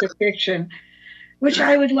fantastic fiction, which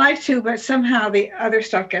I would like to, but somehow the other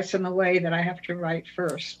stuff gets in the way that I have to write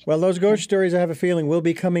first. Well, those ghost stories, I have a feeling, will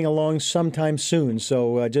be coming along sometime soon.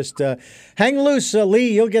 So just hang loose,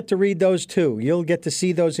 Lee. You'll get to read those too. You'll get to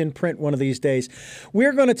see those in print one of these days.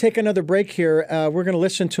 We're going to take another break here. We're going to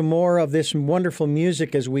listen to more of this wonderful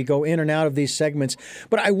music as we go in and out of these segments.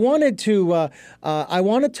 But I wanted to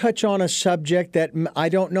touch on a subject that I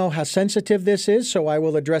don't know how sensitive this is, so I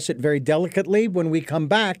will address it very delicately when we come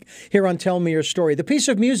back here on Tell Me Your Story. The piece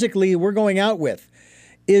of music, Lee, we're going out with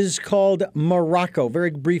is called Morocco. Very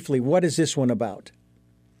briefly, what is this one about?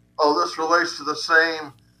 Oh, this relates to the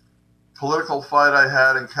same political fight I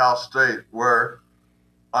had in Cal State, where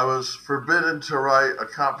I was forbidden to write a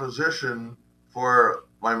composition for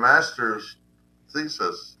my master's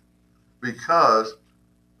thesis because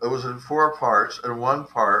it was in 4 parts, and one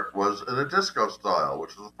part was in a disco style,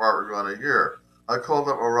 which is the part we're going to hear. I called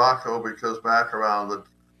it Morocco because back around the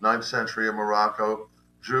 9th century in Morocco,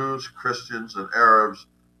 Jews, Christians, and Arabs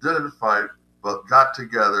didn't fight, but got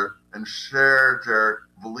together and shared their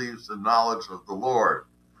beliefs and knowledge of the Lord.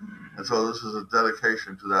 And so this is a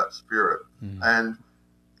dedication to that spirit. Mm-hmm. And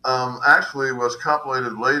actually was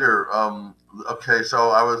compilated later. So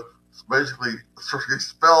I was basically sort of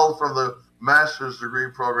expelled from the master's degree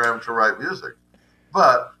program to write music.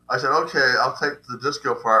 But I said, okay, I'll take the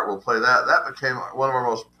disco part, we'll play that. That became one of our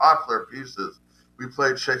most popular pieces. We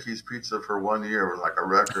played Shakey's Pizza for 1 year. It was like a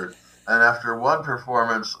record. And after one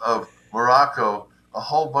performance of Morocco, a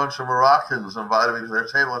whole bunch of Moroccans invited me to their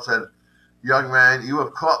table and said, young man, you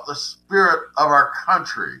have caught the spirit of our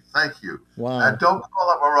country. Thank you. Wow. And don't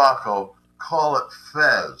call it Morocco, call it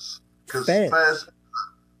Fez. Because Fez,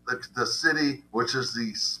 the city, which is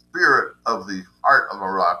the spirit of the heart of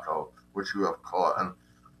Morocco, which you have caught. And,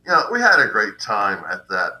 we had a great time at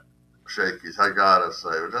that Shakey's, I got to say.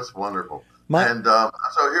 It was just wonderful.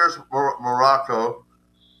 So here's Morocco.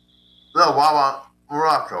 No,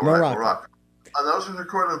 Morocco, right? Morocco. And those are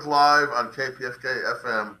recorded live on KPFK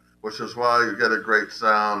FM, which is why you get a great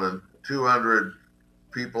sound and 200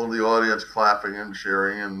 people in the audience clapping and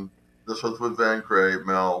cheering. And this was with Van Cray,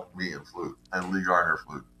 Mel, me, and flute, and Lee Garner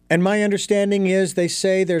flute. And my understanding is they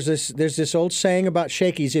say there's this old saying about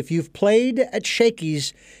Shakey's. If you've played at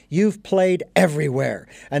Shakey's, you've played everywhere.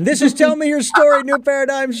 And this is Tell Me Your Story, New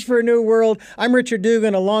Paradigms for a New World. I'm Richard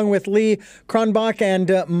Dugan, along with Lee Cronbach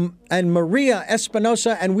and Maria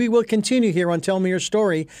Espinosa, and we will continue here on Tell Me Your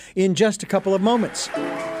Story in just a couple of moments.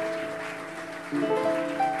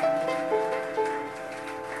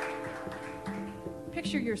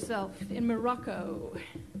 Picture yourself in Morocco.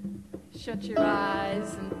 Shut your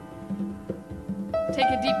eyes and take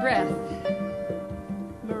a deep breath.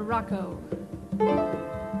 Morocco.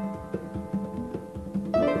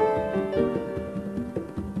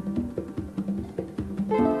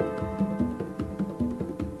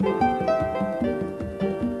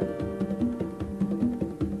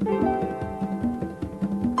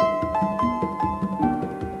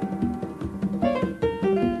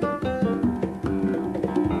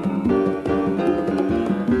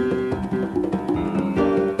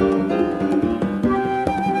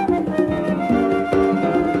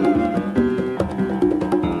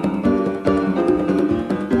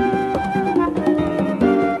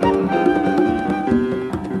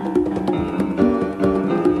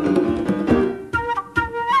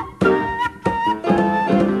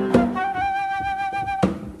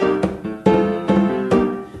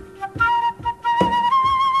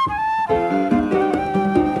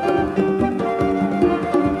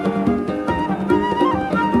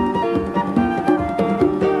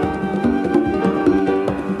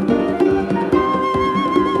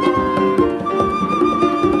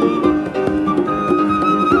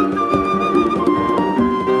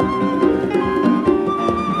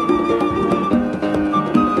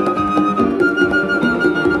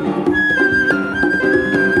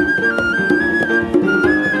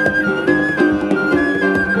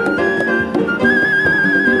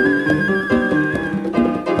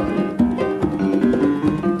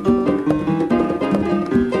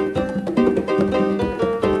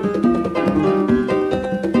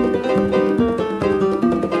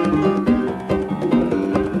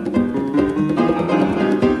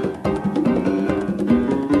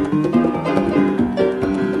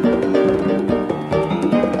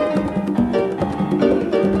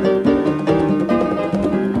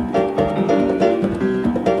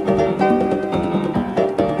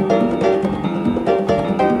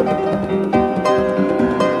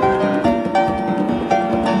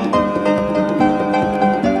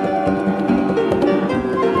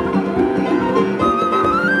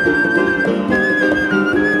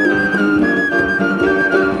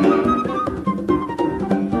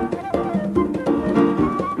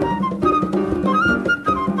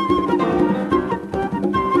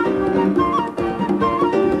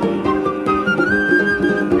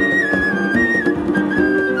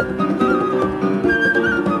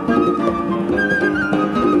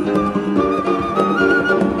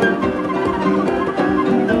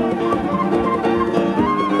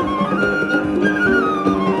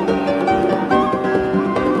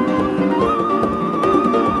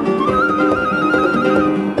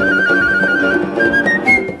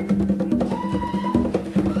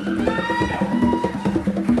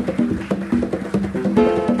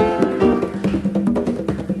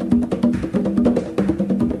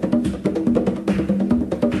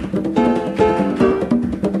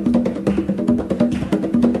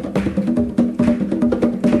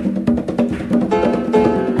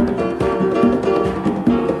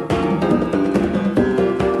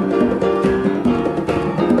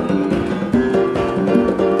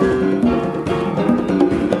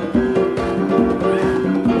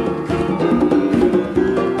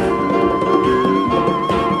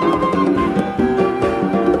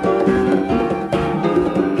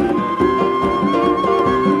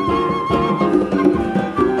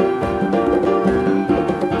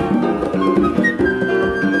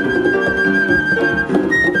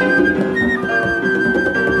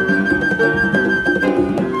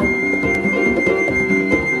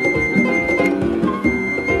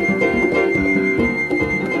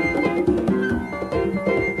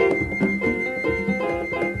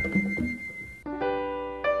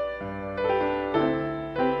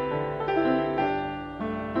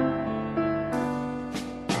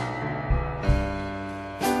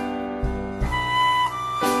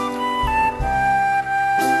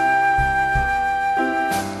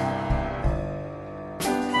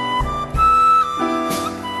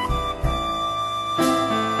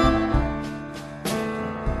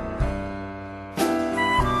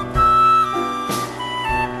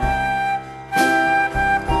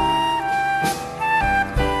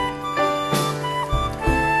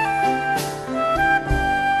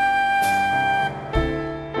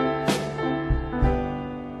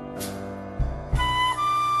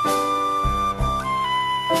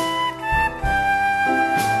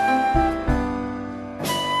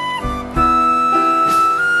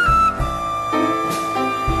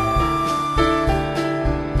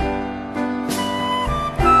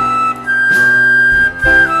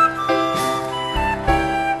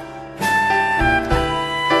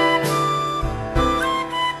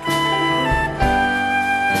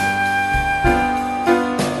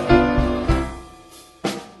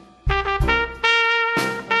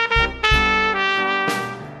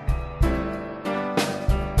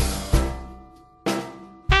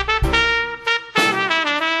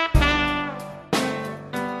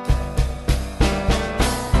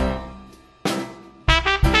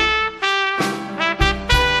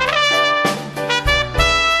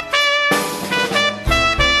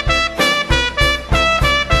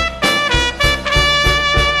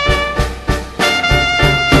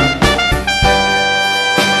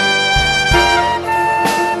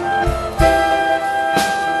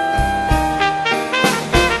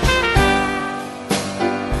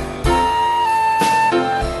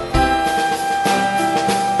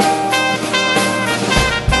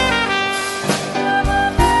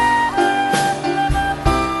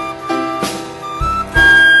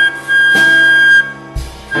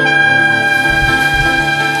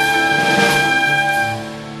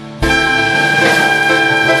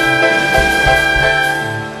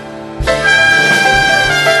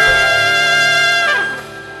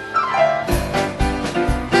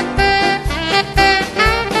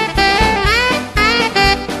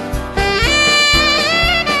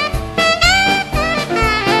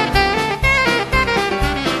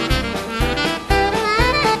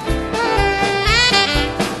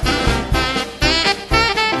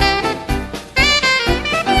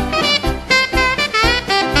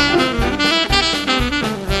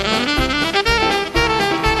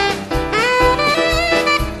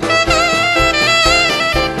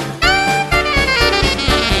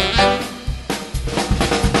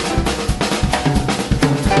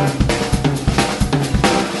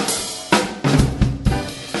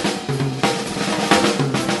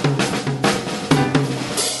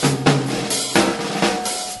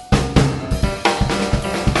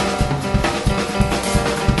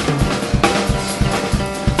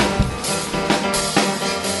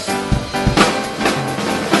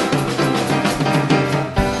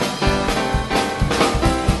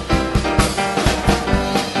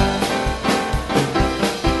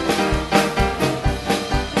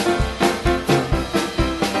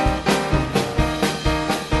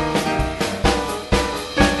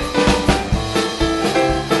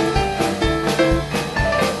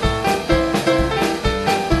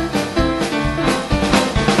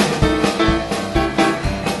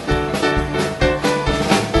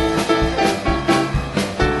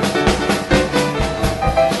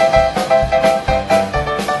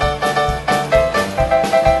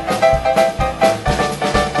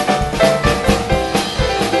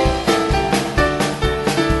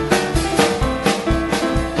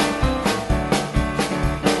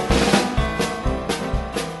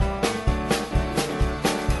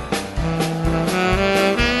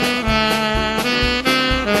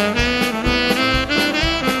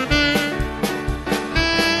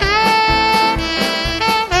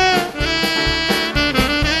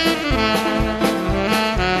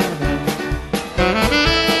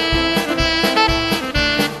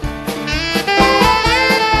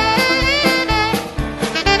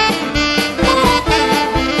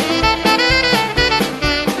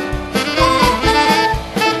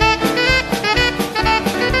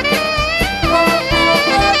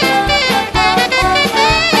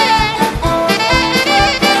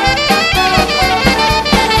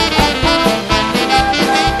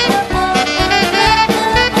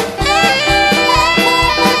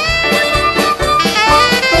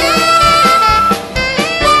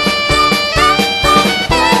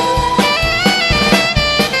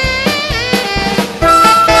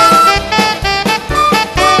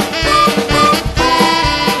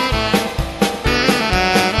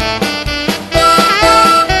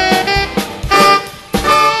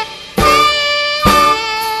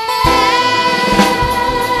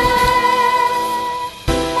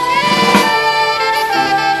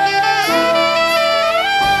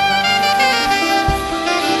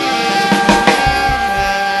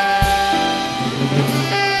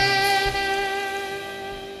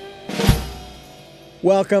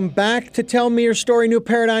 Welcome back to Tell Me Your Story, New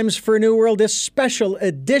Paradigms for a New World, this special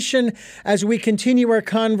edition as we continue our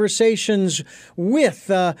conversations with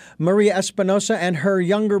Maria Espinosa and her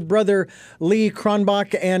younger brother, Lee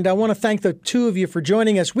Cronbach. And I want to thank the two of you for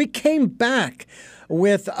joining us. We came back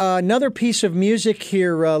with another piece of music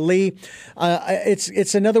here, Lee.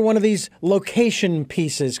 It's another one of these location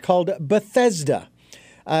pieces called Bethesda.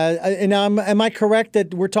 And am I correct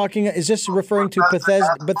that we're talking, is this referring to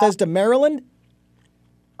Bethesda, Maryland?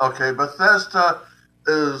 Okay, Bethesda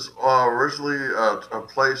is originally a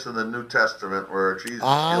place in the New Testament where Jesus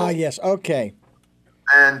healed. Yes, okay.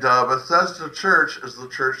 And Bethesda Church is the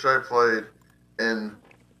church I played in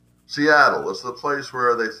Seattle. It's the place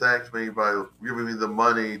where they thanked me by giving me the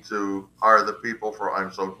money to hire the people for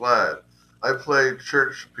I'm So Glad. I played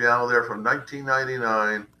church piano there from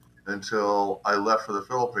 1999 until I left for the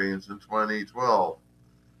Philippines in 2012.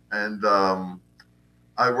 And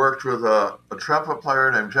I worked with a trumpet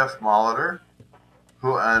player named Jeff Molitor,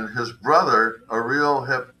 who and his brother, a real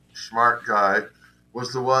hip, smart guy,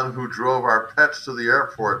 was the one who drove our pets to the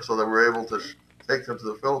airport so that we were able to take them to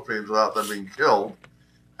the Philippines without them being killed.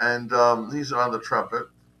 And he's on the trumpet.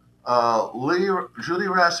 Judy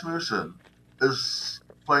Rasmussen is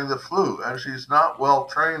playing the flute, and she's not well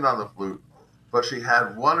trained on the flute, but she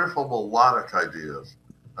had wonderful melodic ideas.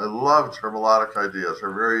 I loved her melodic ideas,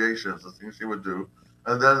 her variations, the things she would do.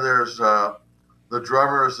 And then there's the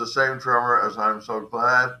drummer is the same drummer as I'm So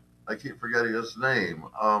Glad. I keep forgetting his name.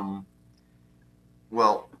 I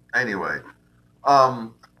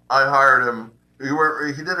hired him. He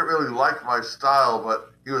didn't really like my style,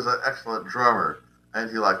 but he was an excellent drummer, and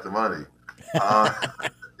he liked the money. And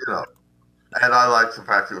I liked the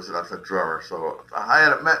fact he was an excellent drummer. So I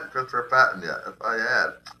hadn't met Christopher Patton yet, if I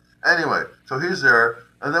had. Anyway, so he's there.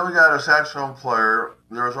 And then we got a saxophone player.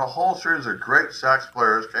 There was a whole series of great sax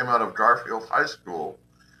players came out of Garfield High School,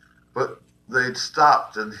 but they'd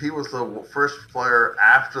stopped, and he was the first player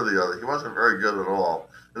after the other. He wasn't very good at all.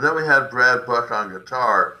 And then we had Brad Buck on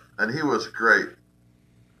guitar, and he was great.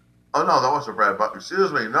 Oh, no, that wasn't Brad Buck.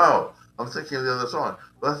 Excuse me, no. I'm thinking of the other song.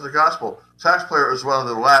 That's the Gospel. Sax player is one of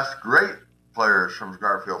the last great players from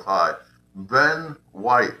Garfield High. Ben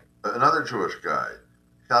White, another Jewish guy.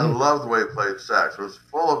 I loved the way he played sax. It was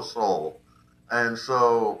full of soul. And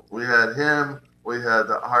so we had him, we had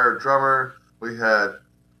the hired drummer, we had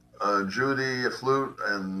Judy, a flute,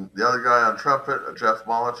 and the other guy on trumpet, Jeff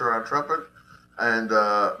Molitor on trumpet, and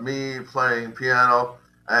me playing piano.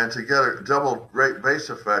 And to get a double great bass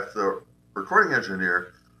effect, the recording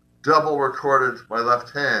engineer double recorded my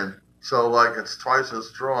left hand, so like it's twice as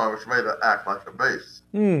strong, which made it act like a bass.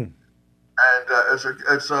 And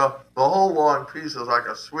the whole long piece is like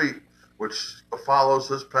a suite, which follows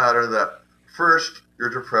this pattern that first you're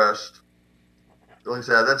depressed, feeling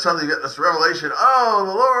sad, then suddenly you get this revelation, oh,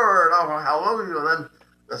 the Lord, oh, hallelujah, and then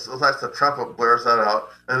that's the trumpet blares that out,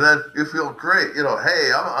 and then you feel great,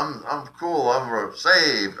 hey, I'm cool, I'm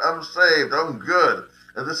saved, I'm good.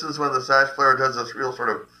 And this is when the sax player does this real sort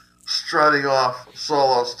of strutting off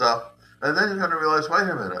solo stuff, and then you're going to realize, wait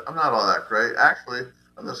a minute, I'm not all that great, actually.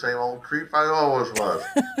 I'm the same old creep I always was.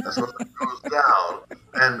 That's what goes down.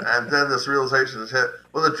 And then this realization is hit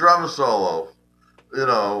with a drum solo,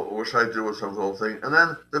 which I do with some whole thing. And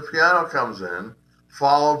then the piano comes in,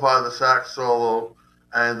 followed by the sax solo,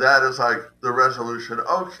 and that is like the resolution.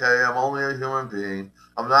 Okay, I'm only a human being.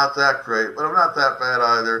 I'm not that great, but I'm not that bad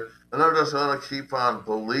either. And I'm just going to keep on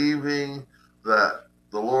believing that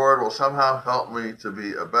the Lord will somehow help me to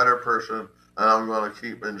be a better person, and I'm going to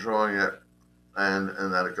keep enjoying it. And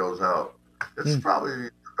then it goes out. It's probably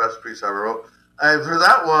the best piece I ever wrote. And for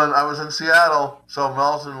that one, I was in Seattle, so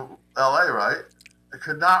Mel's in L.A., right? I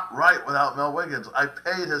could not write without Mel Wiggins. I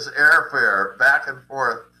paid his airfare back and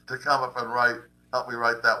forth to come up and help me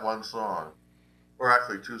write that one song. Or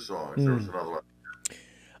actually two songs. There was another one.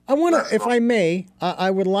 I want to, if I may, I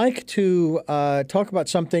would like to talk about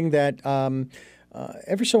something that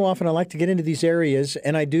every so often I like to get into these areas,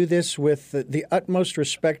 and I do this with the utmost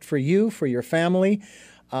respect for you, for your family,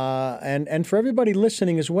 and for everybody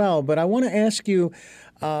listening as well. But I want to ask you,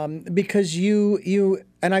 because you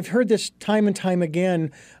and I've heard this time and time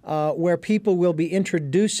again, where people will be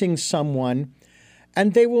introducing someone,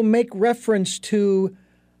 and they will make reference to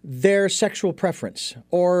their sexual preference,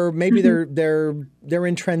 or maybe they're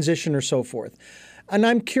in transition or so forth. And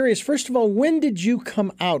I'm curious, first of all, when did you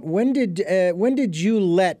come out? When did you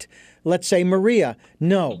let, let's say, Maria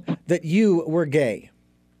know that you were gay?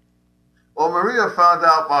 Well, Maria found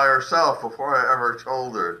out by herself before I ever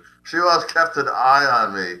told her. She always kept an eye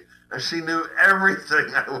on me, and she knew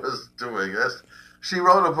everything I was doing. She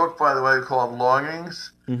wrote a book, by the way, called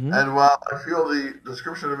Longings. Mm-hmm. And while I feel the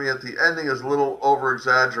description of me at the ending is a little over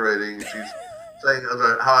exaggerating, she's saying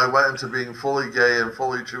how I went into being fully gay and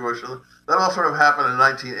fully Jewish. That all sort of happened in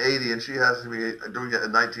 1980, and she has to be doing it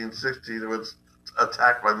in 1960. It was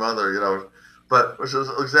attacked my mother, but which is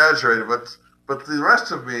exaggerated. But the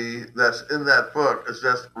rest of me that's in that book is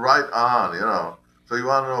just right on. So you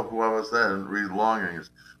want to know who I was then? Read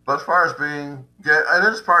Longings. But as far as being gay, it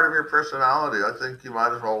is part of your personality. I think you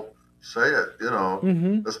might as well say it.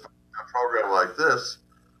 Mm-hmm. This a program like this.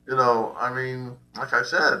 I mean, like I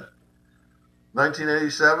said,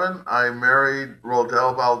 1987, I married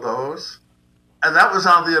Rodel Baldoz, and that was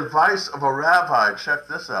on the advice of a rabbi. Check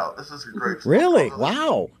this out. This is a great story. Really?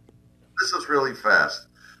 Wow. This is really fast.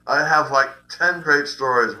 I have like 10 great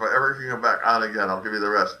stories. If I ever can go back on again, I'll give you the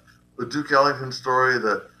rest. The Duke Ellington story,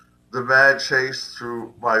 the mad chase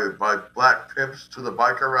through by black pimps to the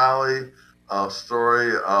biker rally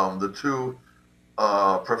story, the two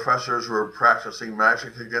professors who were practicing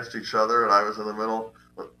magic against each other, and I was in the middle.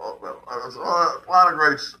 A lot of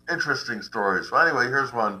great, interesting stories. So anyway,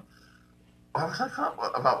 here's one. What was I talking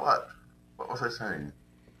about? What? What was I saying?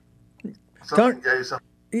 Something gay.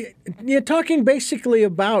 You're talking basically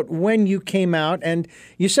about when you came out, and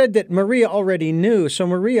you said that Maria already knew. So,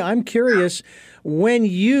 Maria, I'm curious, when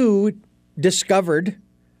you discovered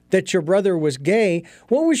that your brother was gay,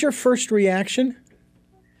 what was your first reaction?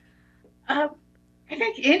 I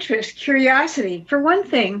think interest, curiosity. For one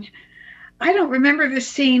thing, I don't remember the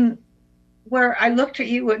scene where I looked at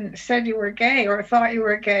you and said you were gay or thought you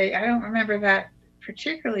were gay. I don't remember that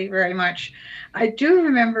particularly very much. I do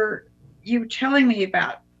remember you telling me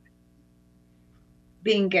about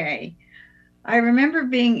being gay. I remember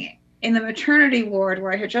being in the maternity ward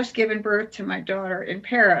where I had just given birth to my daughter in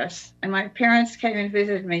Paris, and my parents came and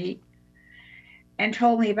visited me and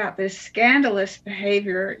told me about this scandalous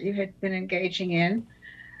behavior you had been engaging in.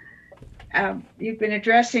 You'd been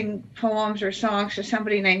addressing poems or songs to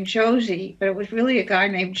somebody named Josie, but it was really a guy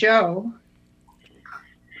named Joe.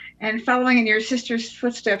 And following in your sister's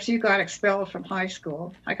footsteps, you got expelled from high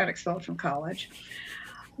school. I got expelled from college.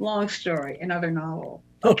 Long story, another novel.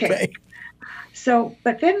 Okay. So,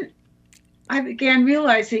 but then I began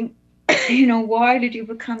realizing, why did you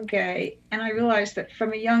become gay? And I realized that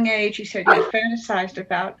from a young age, you said you fantasized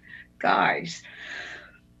about guys.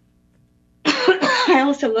 I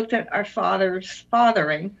also looked at our father's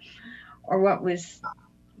fathering, or what was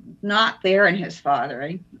not there in his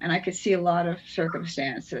fathering, and I could see a lot of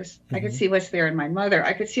circumstances. Mm-hmm. I could see what's there in my mother.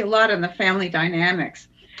 I could see a lot in the family dynamics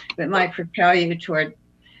that might propel you toward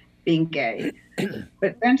being gay.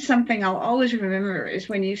 But then something I'll always remember is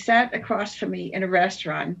when you sat across from me in a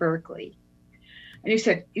restaurant in Berkeley, and you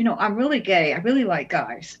said, I'm really gay. I really like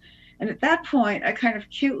guys. And at that point, a kind of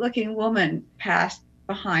cute-looking woman passed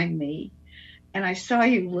behind me, and I saw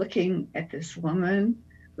you looking at this woman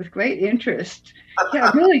with great interest. Yeah,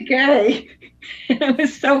 really gay. It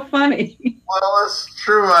was so funny. Well, it's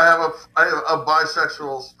true. I have a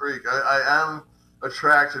bisexual streak. I am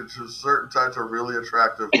attracted to certain types of really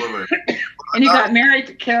attractive women. And you got married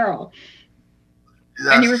to Carol.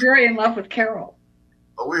 And you were very in love with Carol.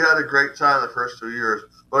 But we had a great time the first 2 years.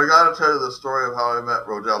 But I got to tell you the story of how I met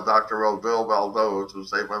Dr. Rodel Baldoz, who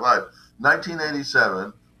saved my life.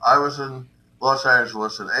 1987, I was in Los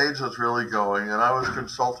Angeles, and AIDS was really going, and I was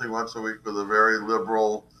consulting once a week with a very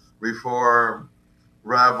liberal reform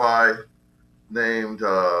rabbi named,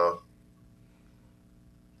 I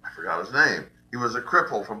forgot his name. He was a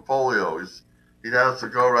cripple from polio. He'd have to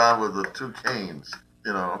go around with the two canes,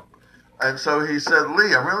 And so he said,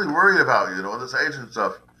 Lee, I'm really worried about you, this AIDS and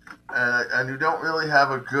stuff. And you don't really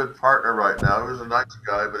have a good partner right now. He was a nice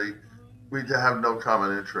guy, but we have no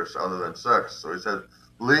common interest other than sex. So he said,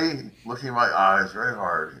 Lee, looking in my eyes very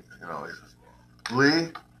hard, he says,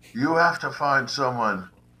 Lee, you have to find someone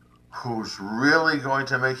who's really going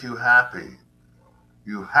to make you happy.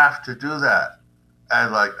 You have to do that.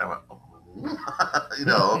 And I went,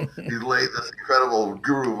 he laid this incredible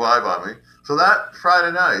guru vibe on me. So that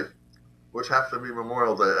Friday night, which happened to be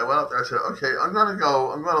Memorial Day, I went out there. I said, okay, I'm going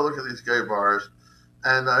to look at these gay bars.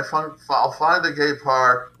 And I'll find a gay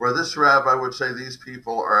bar where this rabbi would say these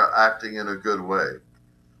people are acting in a good way.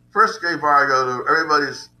 First gay bar I go to,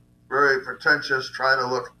 everybody's very pretentious, trying to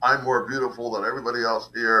look, I'm more beautiful than everybody else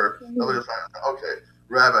here. Nobody's like, okay,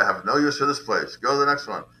 rabbi, I have no use for this place. Go to the next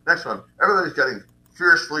one. Next one. Everybody's getting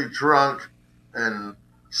fiercely drunk and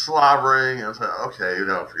slobbering. And I said, okay,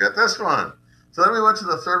 forget this one. So then we went to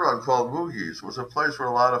the third one called Moogie's. It was a place where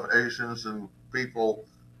a lot of Asians and people,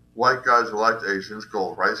 white guys who liked Asians,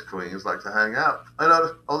 called Rice Queens, like to hang out. I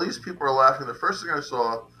noticed, these people are laughing. The first thing I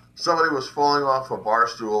saw somebody was falling off a bar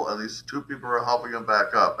stool, and these two people were helping him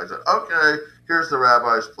back up. I said, okay, here's the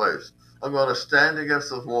rabbi's place. I'm going to stand against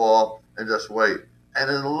the wall and just wait. And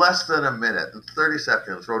in less than a minute, in 30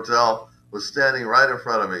 seconds, Rodell was standing right in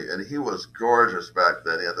front of me, and he was gorgeous back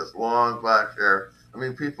then. He had this long black hair. I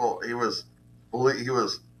mean, he could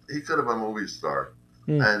have been a movie star.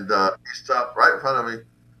 And he stopped right in front of me,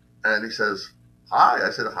 and he says, hi.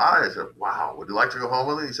 I said, hi. I said, wow, would you like to go home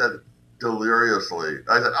with me? He said, deliriously.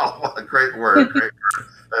 I said, oh, what a great word, great word.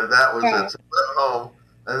 And that was it. So we went home,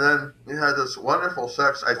 and then we had this wonderful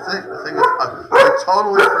sex. I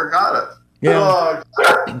totally forgot it. Yeah.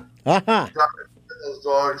 Dogs. Those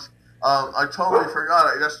dogs. I totally forgot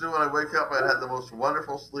it. I just knew when I wake up, I had the most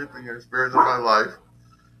wonderful sleeping experience of my life.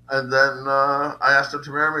 And then I asked him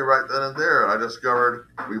to marry me right then and there. And I discovered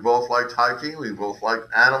we both liked hiking. We both liked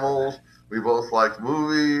animals. We both liked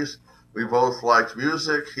movies. We both liked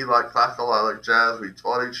music. He liked classical. I liked jazz. We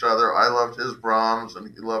taught each other. I loved his Brahms, and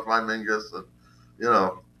he loved my Mingus. And,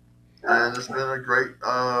 and it's been a great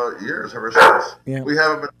years ever since. Yeah. We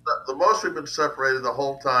haven't been, the most we've been separated the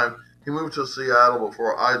whole time. He moved to Seattle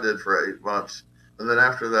before I did for 8 months. And then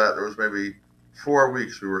after that, there was maybe 4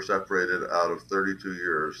 weeks we were separated out of 32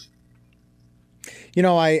 years.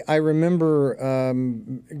 I remember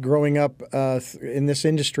growing up in this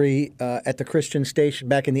industry at the Christian station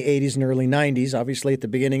back in the 80s and early 90s, obviously at the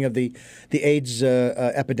beginning of the AIDS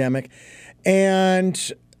epidemic.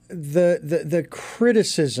 And the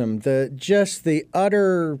criticism, the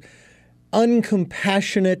utter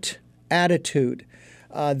uncompassionate attitude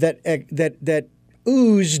that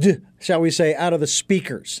oozed, shall we say, out of the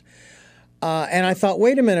speakers. And I thought,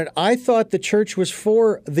 wait a minute, I thought the church was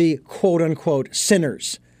for the quote-unquote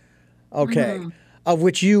sinners, of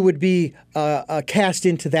which you would be cast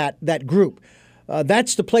into that group.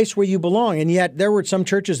 That's the place where you belong. And yet there were some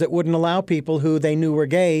churches that wouldn't allow people who they knew were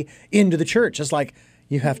gay into the church. It's like,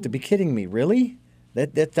 you have to be kidding me, really?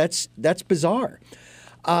 That's bizarre.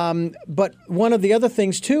 But one of the other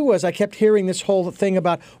things, too, was I kept hearing this whole thing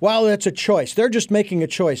about, well, that's a choice. They're just making a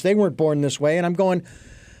choice. They weren't born this way. And I'm going,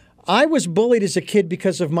 I was bullied as a kid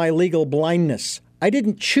because of my legal blindness. I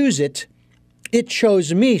didn't choose it. It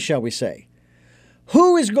chose me, shall we say.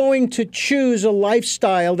 Who is going to choose a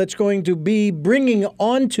lifestyle that's going to be bringing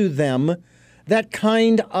onto them that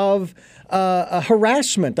kind of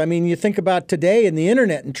harassment? I mean, you think about today and the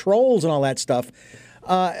internet and trolls and all that stuff.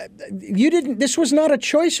 This was not a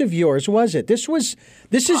choice of yours, was it? This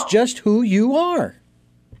is just who you are.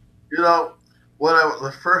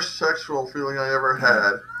 The first sexual feeling I ever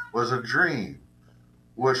had was a dream,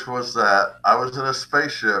 which was that I was in a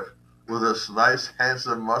spaceship with this nice,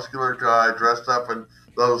 handsome, muscular guy dressed up in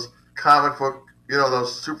those comic book,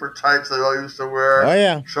 those super tights they all used to wear. Oh,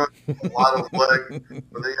 yeah. Showing a lot of leg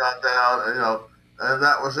when they got down, and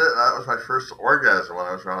that was it. That was my first orgasm when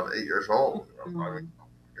I was around 8 years old.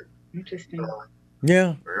 Interesting.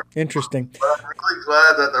 Yeah, interesting. But I'm really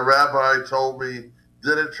glad that the rabbi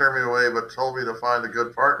didn't turn me away, but told me to find a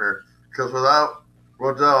good partner, because without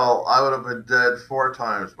Rodell, I would have been dead 4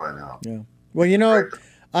 times by now. Yeah. Well,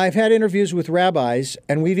 I've had interviews with rabbis,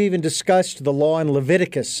 and we've even discussed the law in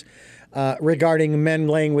Leviticus regarding men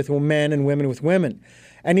laying with men and women with women.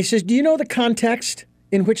 And he says, do you know the context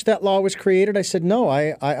in which that law was created? I said, no,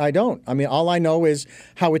 I don't. I mean, all I know is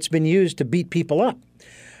how it's been used to beat people up.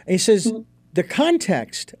 And he says, the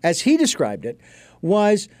context, as he described it,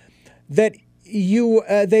 was that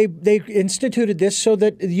they instituted this so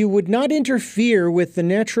that you would not interfere with the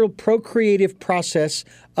natural procreative process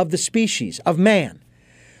of the species, of man.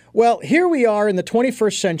 Well, here we are in the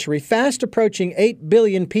 21st century, fast approaching 8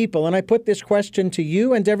 billion people, and I put this question to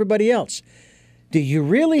you and to everybody else. Do you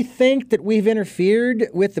really think that we've interfered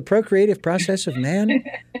with the procreative process of man?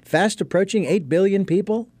 Fast approaching 8 billion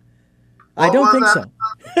people? I don't think so.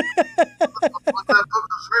 When that book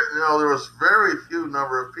was written, there was very few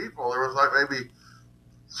number of people. There was like maybe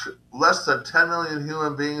less than 10 million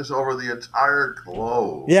human beings over the entire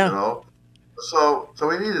globe. Yeah. So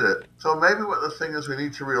we needed it. So maybe what the thing is we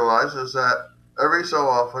need to realize is that every so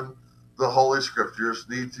often the Holy Scriptures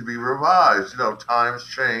need to be revised. Times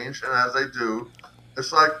change, and as they do,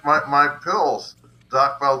 it's like my pills.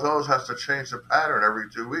 Doc Baldos has to change the pattern every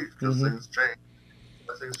 2 weeks because things change.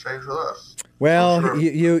 Things change with us. Well, sure.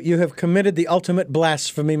 you have committed the ultimate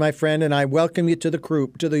blasphemy, my friend, and I welcome you to the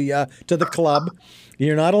group, to the club.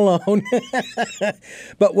 You're not alone.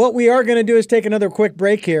 But what we are going to do is take another quick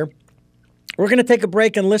break here. We're going to take a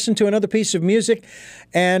break and listen to another piece of music.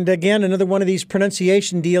 And again, another one of these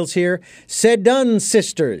pronunciation deals here. Sedun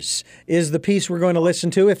Sisters is the piece we're going to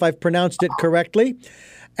listen to, if I've pronounced it correctly.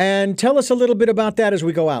 And tell us a little bit about that as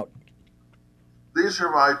we go out. These these are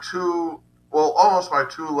my almost my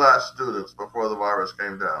two last students before the virus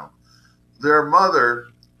came down. Their mother,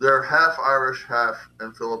 they're half Irish, half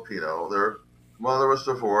and Filipino. Their mother was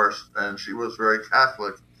divorced, and she was very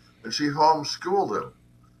Catholic, and she homeschooled him.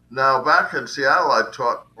 Now, back in Seattle, I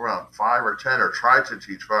taught around 5 or 10, or tried to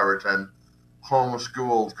teach 5 or 10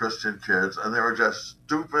 homeschooled Christian kids, and they were just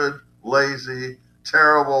stupid, lazy,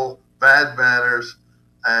 terrible, bad manners,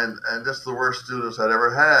 and just the worst students I'd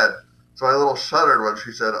ever had. So I a little shuddered when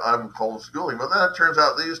she said, I'm homeschooling. But then it turns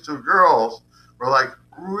out these two girls were like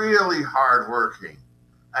really hardworking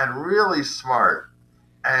and really smart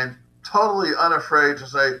and totally unafraid to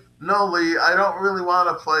say, no, Lee, I don't really want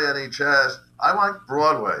to play any jazz. I want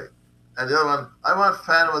Broadway. And the other one, I want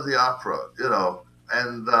Phantom of the Opera,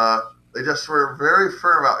 and they just were very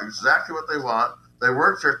firm about exactly what they want. They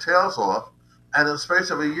worked their tails off. And in the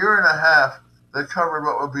space of a year and a half, they covered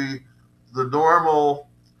what would be the normal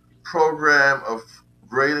program of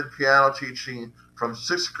graded piano teaching from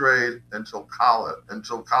 6th grade until college,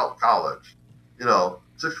 6th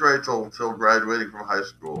grade till graduating from high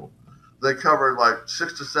school. They covered like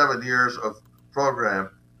 6 to 7 years of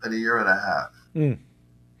program in a year and a half. Mm.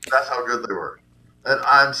 That's how good they were.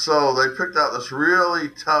 And so they picked out this really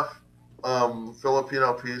tough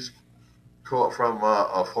Filipino piece from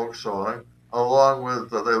a folk song, along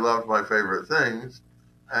with They Loved My Favorite Things.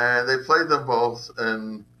 And they played them both,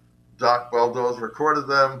 and Doc Baldo's recorded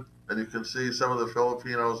them, and you can see some of the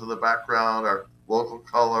Filipinos in the background, our local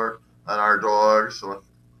color, and our dogs. So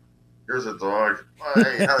here's a dog.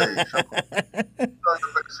 Hey, doggy.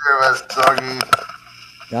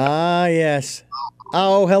 Ah, yes.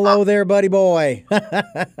 Oh, hello there, buddy boy. Okay,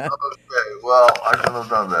 well, I shouldn't have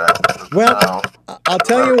done that. Well, I'll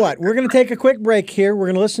tell you what. We're going to take a quick break here. We're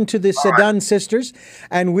going to listen to the Sedan Sisters,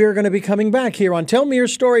 and we're going to be coming back here on Tell Me Your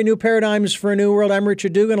Story, New Paradigms for a New World. I'm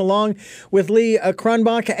Richard Dugan, along with Lee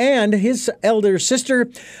Cronbach and his elder sister.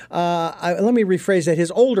 Let me rephrase that,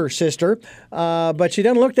 his older sister, but she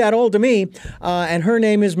doesn't look that old to me, and her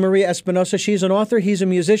name is Maria Espinosa. She's an author, he's a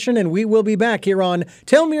musician, and we will be back here on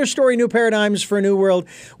Tell Me Your Story, New Paradigms for a New World.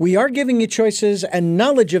 We are giving you choices and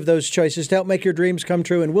knowledge of those choices to help make your dreams come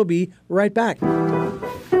true, and we'll be right back.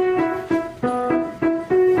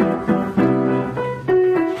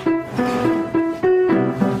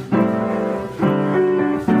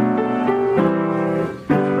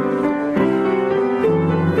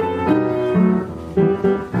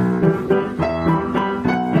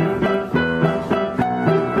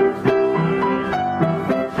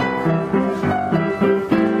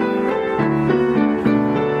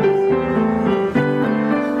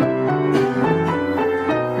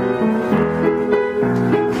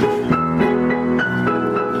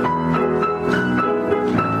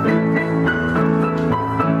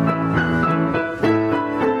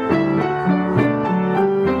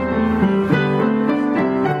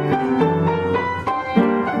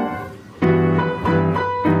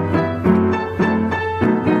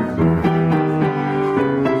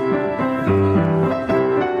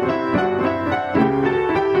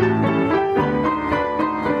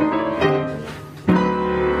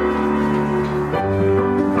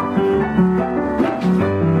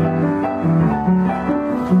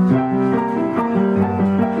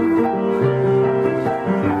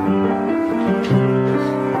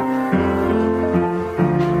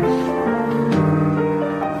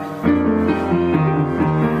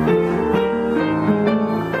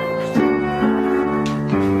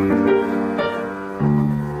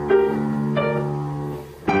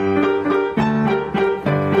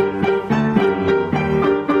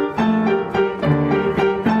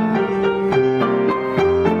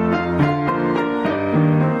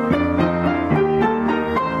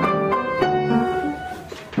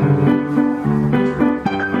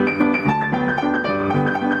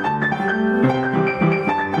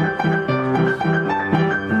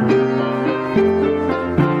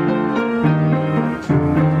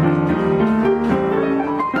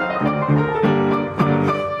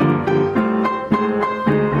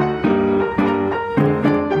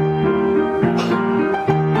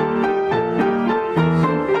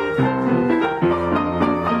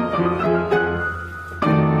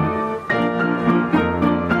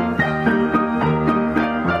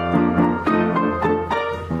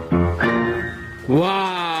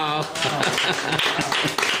 Wow.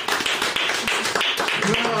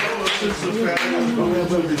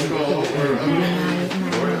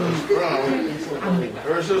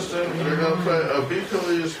 Her sister, they're going to play a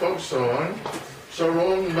Beatles folk song,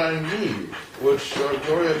 Sarong Mangi, which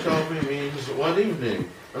Gloria told me means one evening.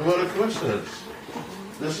 And what a coincidence.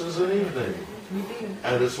 This is an evening.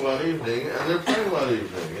 And it's one evening, and they're playing one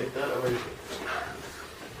evening. Ain't that amazing?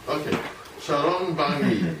 Okay, Shalom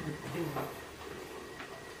Bangi.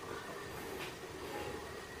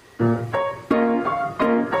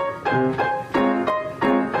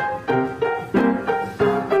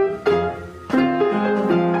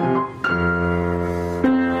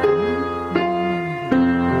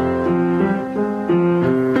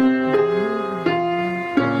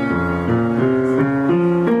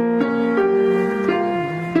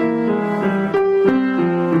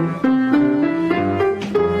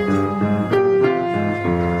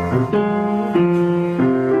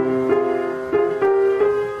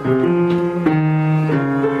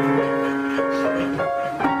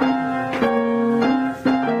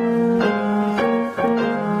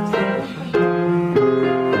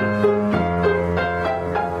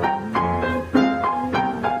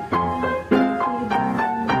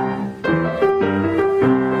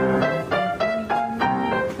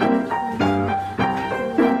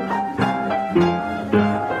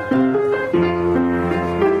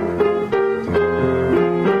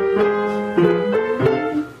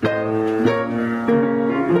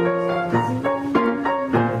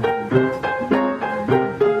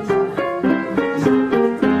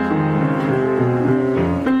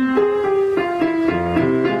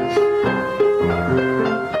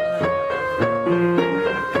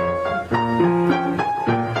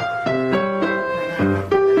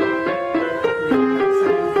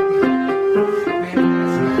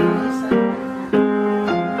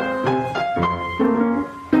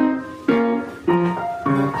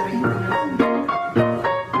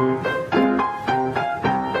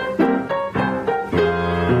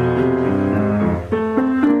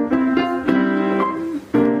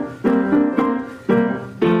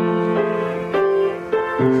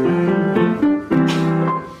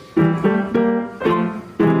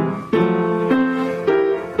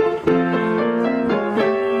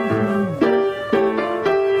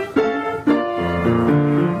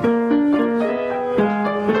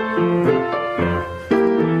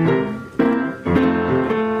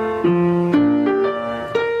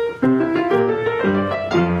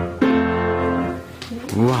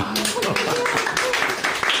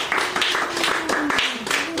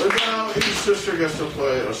 Sister gets to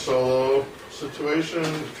play a solo situation,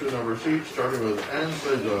 2 numbers each, starting with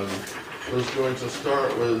Anne Dunn, who's going to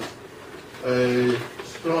start with a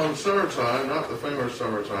song Summertime, not the famous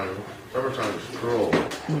Summertime Stroll,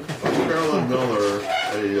 of Carolyn Miller,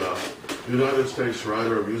 a United States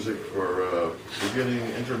writer of music for beginning,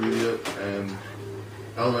 intermediate, and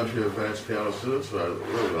elementary advanced piano students, who I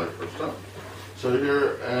really like her stuff. So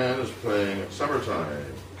here Anne is playing Summertime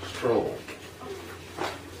Stroll.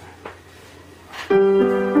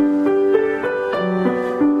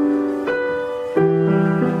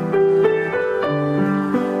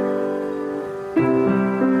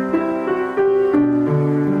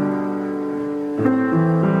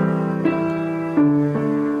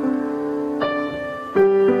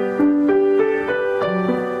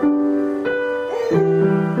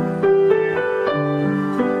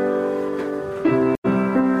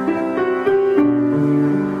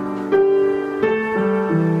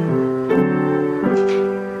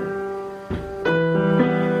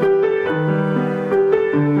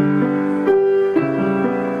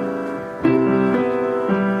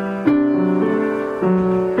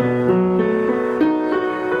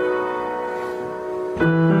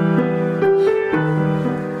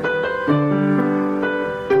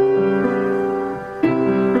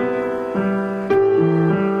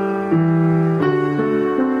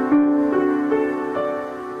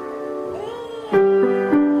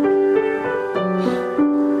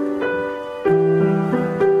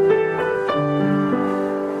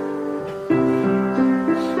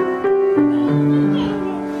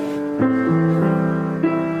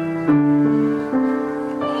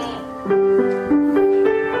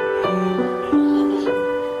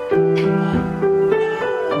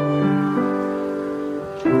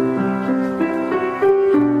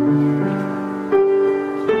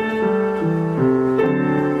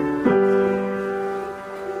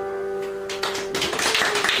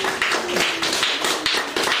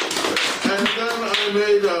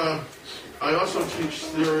 I also teach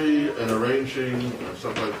theory and arranging and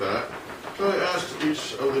stuff like that. So I asked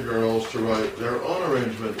each of the girls to write their own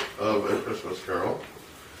arrangement of A Christmas Carol.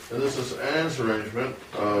 And this is Anne's arrangement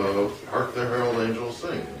of Hark the Herald Angels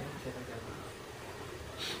Sing.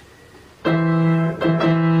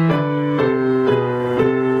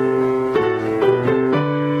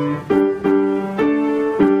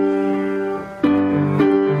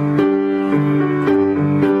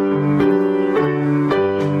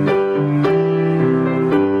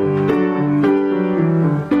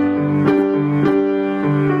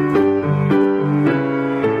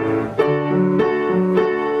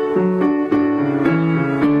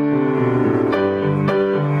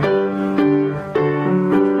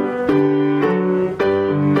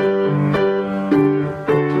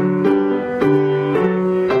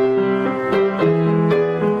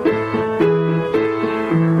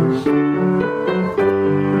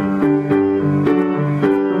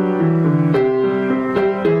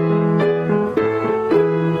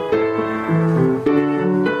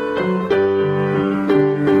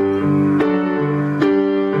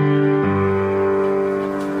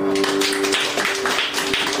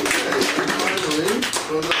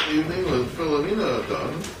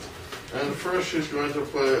 And first she's going to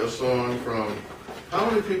play a song from, how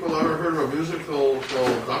many people ever heard of a musical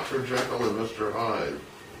called Dr. Jekyll and Mr. Hyde?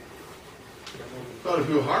 Not a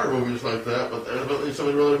few horror movies like that, but evidently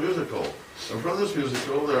somebody wrote a musical. And from this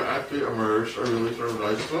musical, there actually emerged a really sort of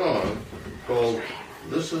nice song called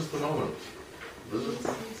This Is the Moment.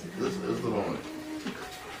 This is the moment.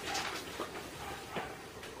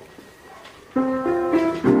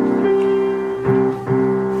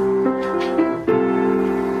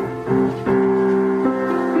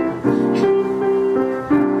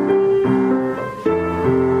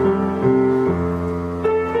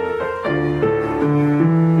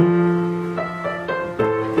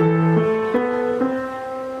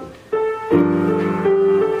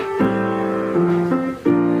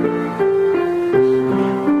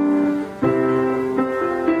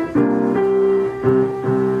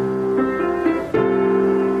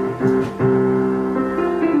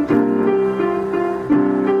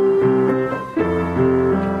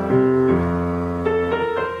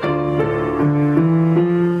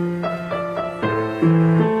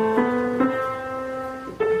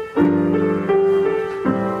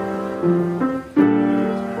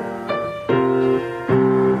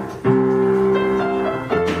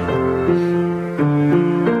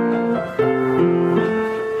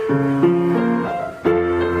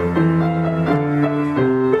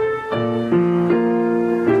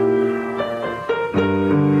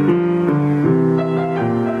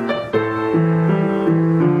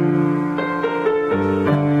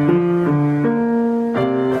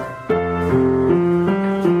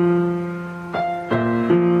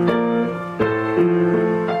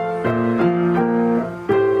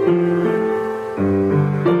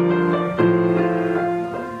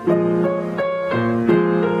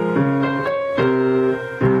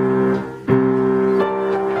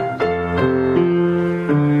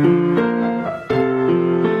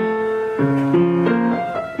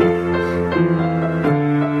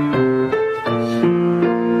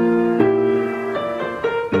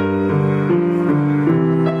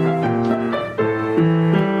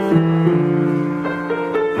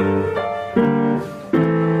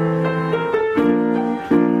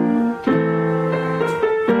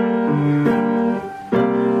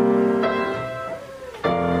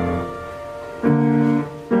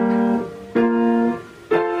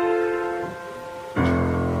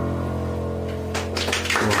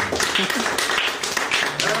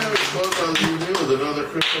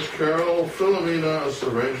 Christmas carol, Philomena's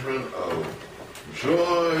arrangement of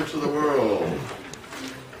Joy to the World.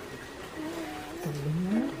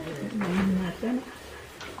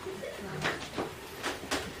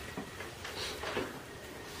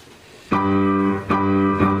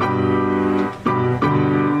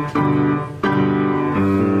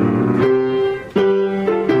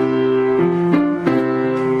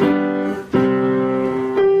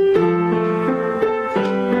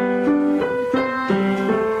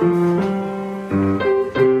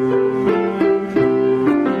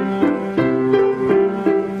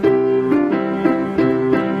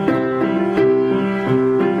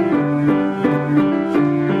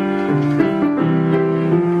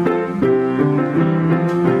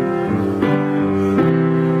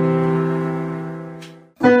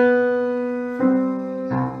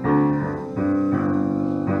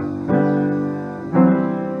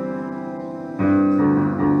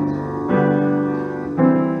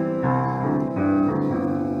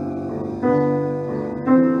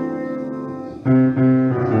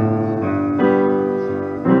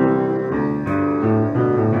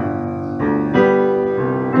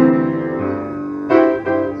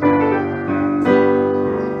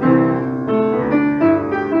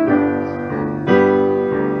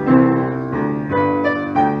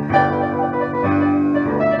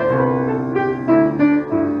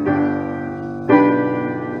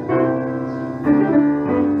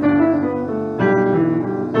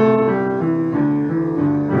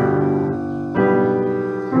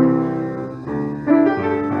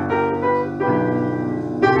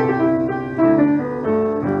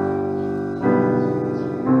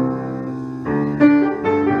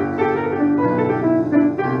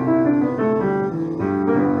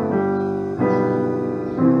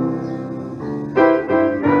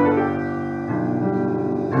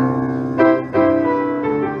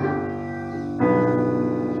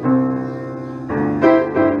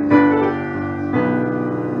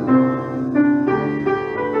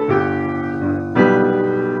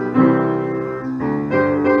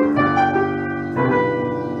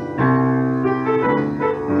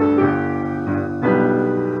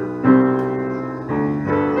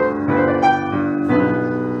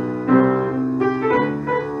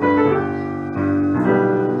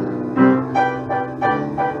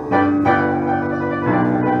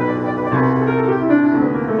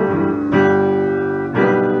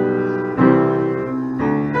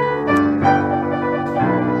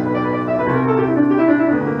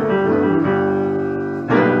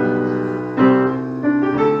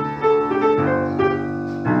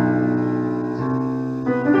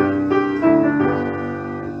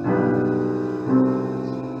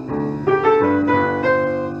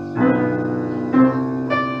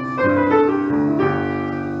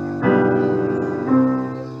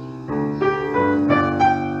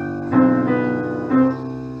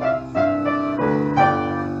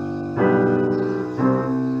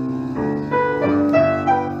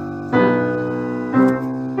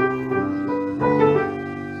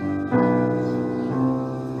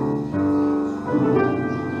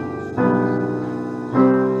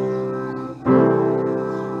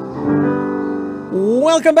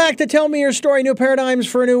 Welcome back to Tell Me Your Story, New Paradigms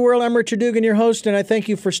for a New World. I'm Richard Dugan, your host, and I thank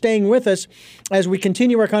you for staying with us as we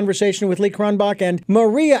continue our conversation with Lee Cronbach and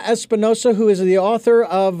Maria Espinosa, who is the author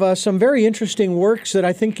of some very interesting works that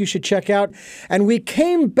I think you should check out. And we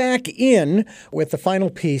came back in with the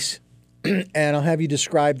final piece, and I'll have you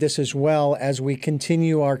describe this as well as we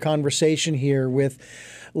continue our conversation here with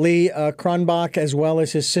Lee Cronbach, as well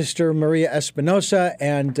as his sister, Maria Espinosa.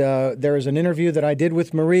 And there is an interview that I did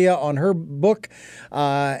with Maria on her book,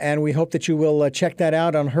 and we hope that you will check that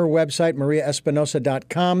out on her website,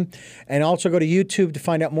 mariaespinosa.com. And also go to YouTube to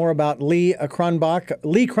find out more about Lee Cronbach.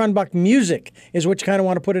 Lee Cronbach Music is what you kind of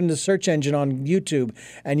want to put in the search engine on YouTube,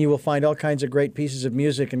 and you will find all kinds of great pieces of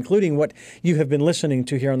music, including what you have been listening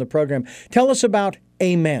to here on the program. Tell us about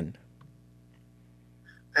Amen.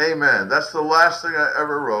 Amen. That's the last thing I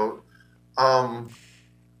ever wrote.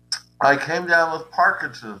 I came down with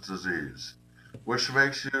Parkinson's disease, which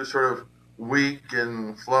makes you sort of weak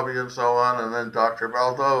and flubby and so on. And then Dr.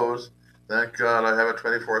 Baldoz, thank God I have a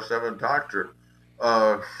 24/7 doctor,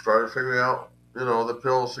 started figuring out, the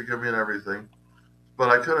pills to give me and everything.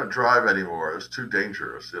 But I couldn't drive anymore. It was too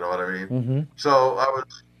dangerous. You know what I mean? Mm-hmm. So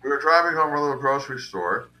we were driving home from a little grocery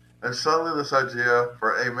store, and suddenly this idea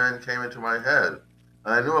for Amen came into my head.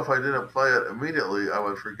 And I knew if I didn't play it immediately, I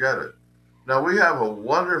would forget it. Now, we have a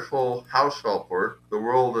wonderful house helper. The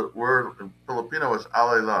word in Filipino is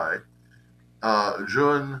alelay,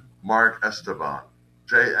 Jun Mark Esteban,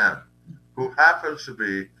 JM, who happens to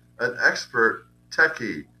be an expert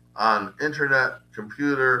techie on internet,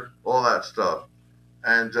 computer, all that stuff.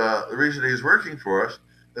 And the reason he's working for us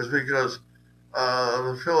is because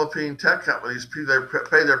the Philippine tech companies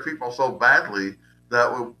pay their people so badly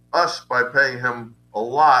that us, by paying him a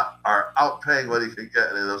lot, are outpaying what he could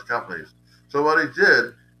get in any of those companies. So what he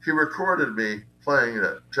did, he recorded me playing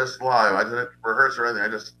it just live. I didn't rehearse or anything. I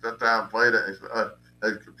just sat down, played it, and he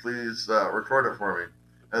said, please record it for me.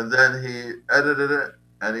 And then he edited it,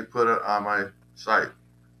 and he put it on my site.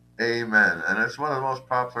 Amen. And it's one of the most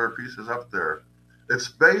popular pieces up there. It's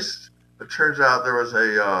based, it turns out there was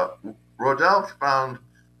Rodell found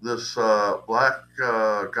this black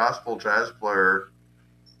gospel jazz player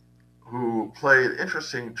who played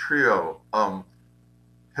interesting trio,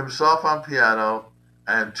 himself on piano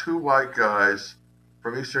and two white guys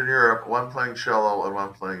from Eastern Europe, one playing cello and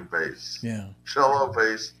one playing bass. Yeah. Cello,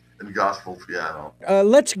 bass, and gospel piano.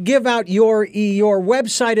 Let's give out your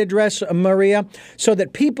website address, Maria, so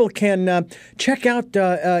that people can check out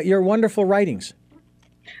your wonderful writings.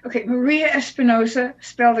 Okay, Maria Espinosa,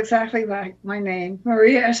 spelled exactly like my name,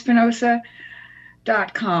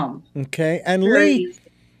 mariaespinosa.com. Okay, and Very Lee, easy.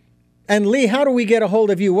 how do we get a hold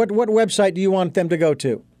of you? What website do you want them to go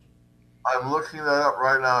to? I'm looking that up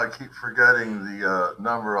right now. I keep forgetting the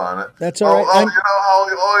number on it. That's all right. You know all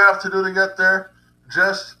you have to do to get there?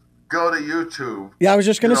 Just go to YouTube. Yeah, I was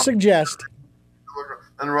just going to suggest.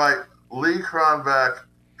 And write Lee Cronbach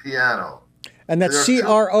Piano. And that's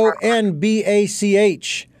Cronbach.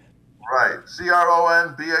 Right,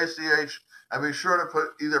 Cronbach. And be sure to put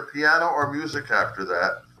either piano or music after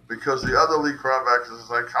that, because the other Lee Cronbach is a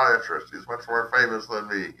psychiatrist. He's much more famous than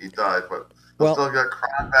me. He died, but you'll still get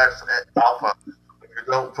Cronbach's Alpha if you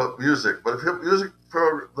don't put music. But if you put music,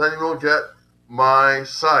 then you'll get my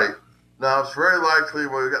site. Now, it's very likely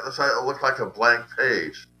when you get the site, it'll look like a blank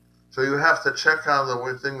page. So you have to check on the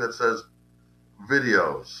one thing that says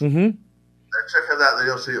videos. Mm-hmm. And check on that, then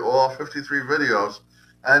you'll see all 53 videos.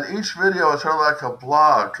 And each video is sort of like a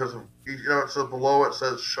blog, because it says below it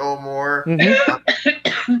says show more.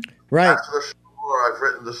 Mm-hmm. Right. After the show more, I've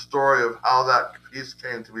written the story of how that piece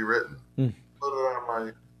came to be written. Mm. Put it on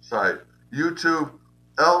my site. YouTube,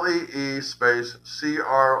 LEE space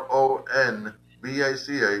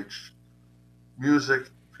CRONBACH,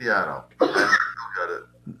 music, piano. And you'll get it.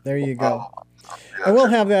 There you go. I will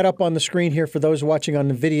have that up on the screen here for those watching on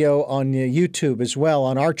the video on YouTube as well,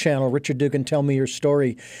 on our channel, Richard Dugan, Tell Me Your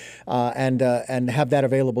Story, and have that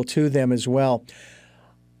available to them as well.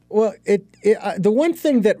 Well, the one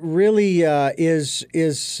thing that really is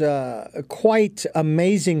quite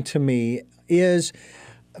amazing to me is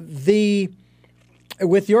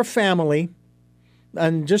with your family,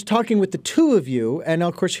 and just talking with the two of you, and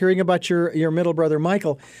of course hearing about your middle brother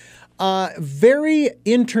Michael. Very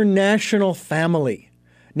international family,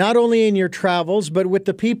 not only in your travels, but with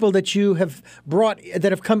the people that you have brought,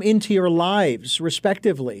 that have come into your lives,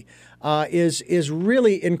 respectively, is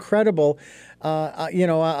really incredible.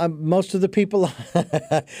 Most of the people,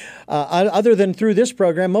 other than through this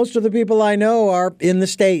program, most of the people I know are in the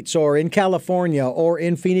States or in California or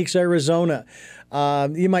in Phoenix, Arizona.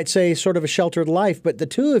 You might say sort of a sheltered life, but the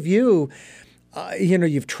two of you,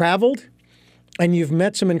 you've traveled. And you've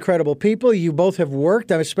met some incredible people. You both have worked,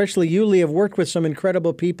 especially you, Lee, have worked with some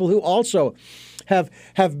incredible people who also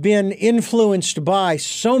have been influenced by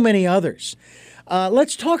so many others.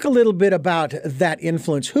 Let's talk a little bit about that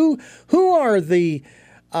influence. Who are the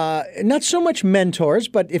not so much mentors,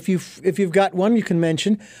 but if you've got one you can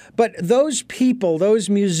mention, but those people, those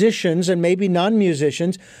musicians and maybe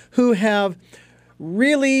non-musicians who have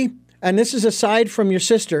really, and this is aside from your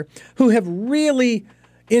sister, who have really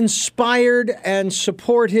inspired and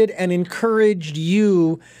supported and encouraged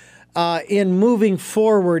you in moving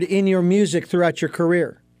forward in your music throughout your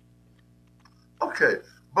career? Okay,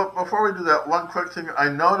 but before we do that, one quick thing. I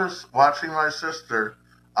noticed watching my sister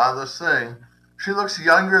on this thing, she looks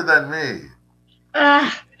younger than me.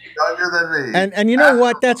 Ah, Younger than me. And you know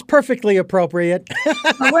what? That's perfectly appropriate.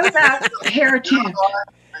 what about hair tint?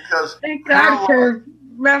 Because Thank God for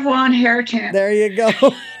Revlon hair tint. There you go.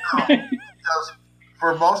 because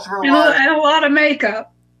for most of her And life, a lot of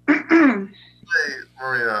makeup. hey,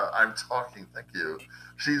 Maria, I'm talking. Thank you.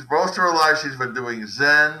 She's most of her life she's been doing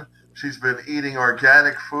Zen. She's been eating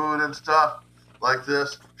organic food and stuff like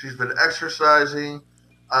this. She's been exercising,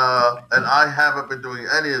 and I haven't been doing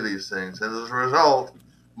any of these things. And as a result,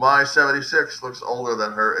 my 76 looks older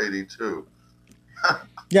than her 82.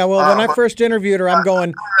 Yeah, well, when I first interviewed her, I'm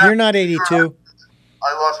going, you're not 82.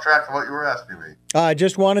 I lost track of what you were asking me. I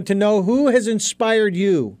just wanted to know who has inspired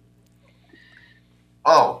you.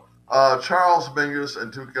 Oh, Charles Mingus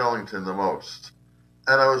and Duke Ellington the most.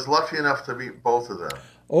 And I was lucky enough to meet both of them.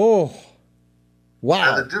 Oh,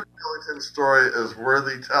 wow. And the Duke Ellington story is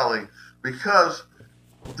worthy telling because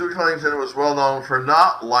Duke Ellington was well known for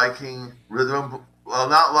not liking rhythm, well,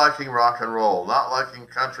 not liking rock and roll, not liking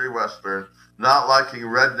country western, not liking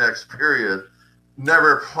rednecks, period.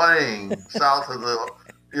 Never playing south of the,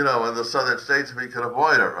 in the southern states if he could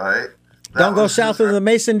avoid it, right? Don't go south of the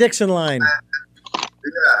Mason-Dixon line.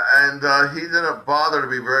 Yeah, and he didn't bother to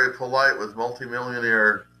be very polite with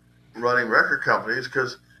multimillionaire running record companies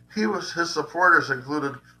because his supporters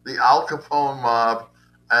included the Al Capone mob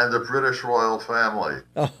and the British royal family.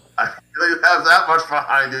 Oh. You have that much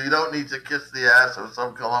behind you. You don't need to kiss the ass of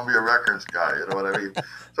some Columbia Records guy. You know what I mean?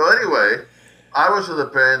 So anyway, I was with a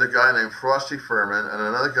band, a guy named Frosty Furman and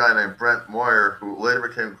another guy named Brent Moyer, who later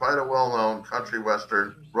became quite a well-known country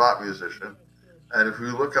western rock musician. And if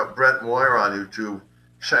you look up Brent Moyer on YouTube,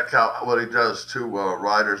 check out what he does to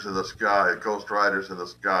Riders in the Sky, Ghost Riders in the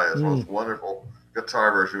Sky. It's the most wonderful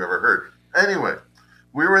guitar version you've ever heard. Anyway,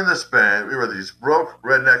 we were in this band. We were these broke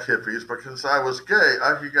redneck hippies, but since I was gay,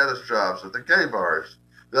 I could get us jobs at the gay bars.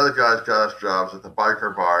 The other guys got us jobs at the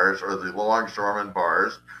biker bars or the longshoreman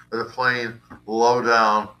bars or the plain,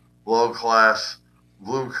 low-down, low-class,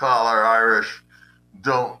 blue-collar Irish,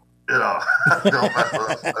 don't mess with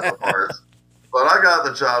us at the bars. But I got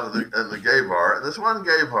the job in the gay bar. And this one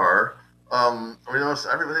gay bar, we noticed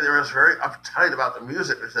everybody there was very uptight about the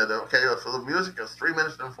music. They said, okay, so the music is 3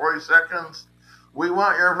 minutes and 40 seconds. We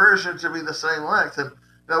want your version to be the same length. And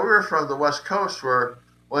we were from the West Coast where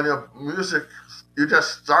when your music, you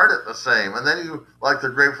just start it the same. And then you, like the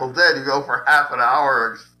Grateful Dead, you go for half an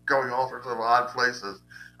hour going all sorts of odd places.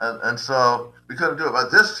 And so we couldn't do it.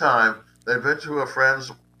 But this time, they'd been to a friend's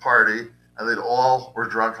party and they'd all were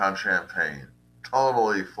drunk on champagne.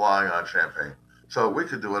 Totally flying on champagne. So we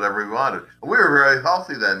could do whatever we wanted. And we were very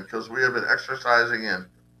healthy then because we had been exercising and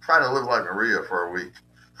trying to live like Maria for a week.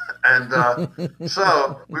 And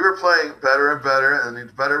so we were playing better and better, and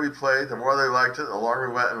the better we played, the more they liked it, the longer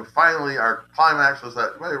we went. And finally, our climax was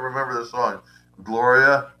that, you may remember this song,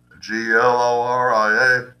 Gloria,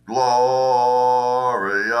 Gloria,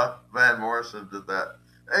 Gloria. Van Morrison did that.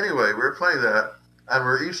 Anyway, we were playing that, and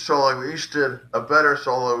we're each soloing. We each did a better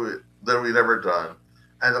solo than we'd ever done.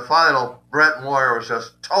 And the final, Brent Moyer was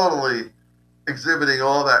just totally exhibiting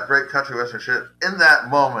all that great country western shit. In that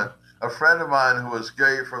moment, a friend of mine who was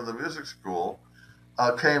gay from the music school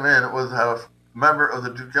came in with a member of the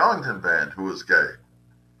Duke Ellington band who was gay.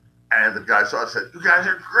 And the guy saw it and said, you guys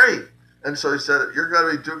are great. And so he said, you're going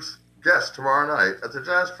to be Duke's guest tomorrow night at the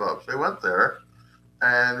jazz club. So they went there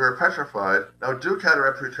and we were petrified. Now, Duke had a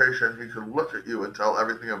reputation. He could look at you and tell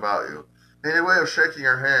everything about you. Any way of shaking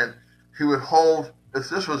your hand, he would hold, if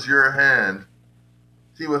this was your hand,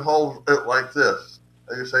 he would hold it like this.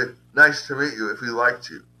 And you say, nice to meet you if he liked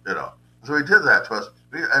you, So he did that to us.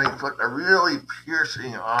 And he put a really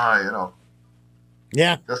piercing eye,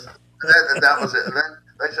 Yeah. And that was it. And then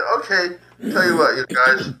they said, okay, tell you what, you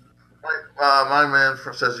guys, my man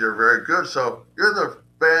says you're very good, so you're the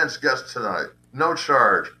band's guest tonight. No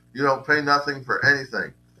charge. You don't pay nothing for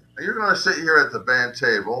anything. And you're going to sit here at the band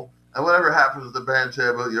table, and whatever happens at the band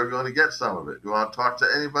table, you're going to get some of it. You want to talk to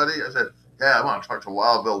anybody? I said, hey, I want to talk to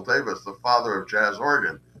Wild Bill Davis, the father of jazz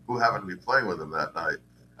organ, who happened to be playing with him that night.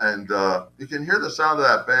 And you can hear the sound of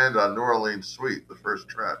that band on New Orleans Suite, the first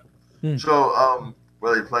track. So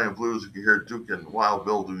where they're playing blues, you can hear Duke and Wild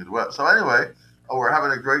Bill doing duet. So anyway, we're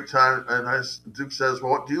having a great time. And Duke says,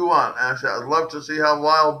 well, what do you want? And I said, I'd love to see how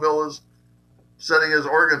Wild Bill is setting his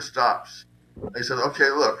organ stops. And he said, okay,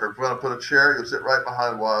 look, we're going to put a chair. You sit right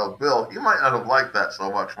behind Wild Bill. You might not have liked that so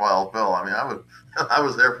much, Wild Bill. I mean, I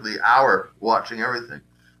was there for the hour watching everything.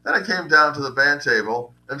 Then I came down to the band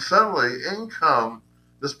table, and suddenly in come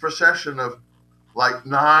this procession of like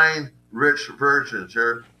 9 rich virgins.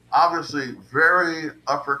 They're obviously very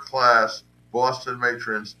upper class Boston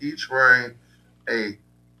matrons, each wearing a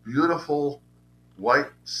beautiful white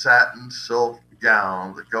satin silk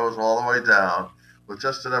gown that goes all the way down with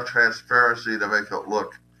just enough transparency to make it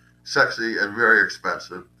look sexy and very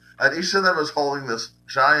expensive. And each of them is holding this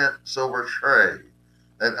giant silver tray.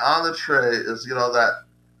 And on the tray is, that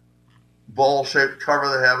ball-shaped cover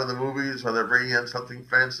they have in the movies when they're bringing in something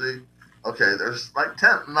fancy. Okay, there's like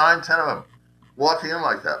 10 of them walking in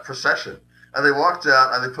like that, procession. And they walk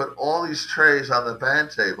down and they put all these trays on the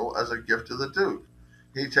band table as a gift to the Duke.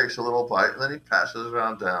 He takes a little bite and then he passes it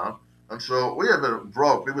on down. And so we have been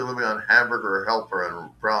broke. We've been living on hamburger helper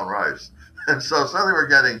and brown rice. And so suddenly we're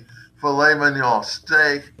getting filet mignon,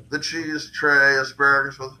 steak, the cheese tray,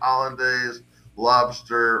 asparagus with hollandaise,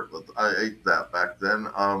 lobster. I ate that back then.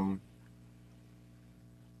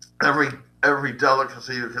 Every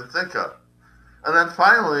delicacy you can think of. And then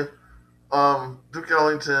finally, Duke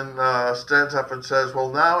Ellington stands up and says, well,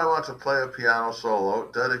 now I want to play a piano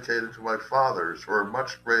solo dedicated to my fathers, who are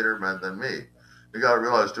much greater men than me. You got to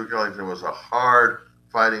realize Duke Ellington was a hard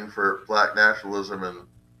fighting for black nationalism and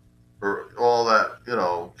for all that,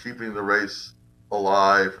 keeping the race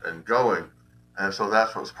alive and going. And so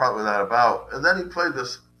that's what's probably that about. And then he played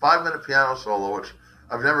this 5-minute piano solo, which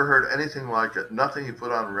I've never heard anything like it. Nothing he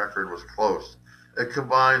put on record was close. It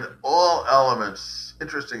combined all elements,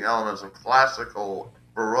 interesting elements of classical,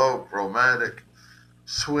 Baroque, romantic,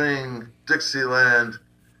 swing, Dixieland,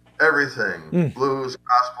 everything, blues,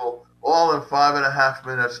 gospel, all in 5.5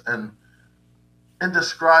 minutes, and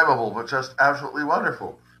indescribable, but just absolutely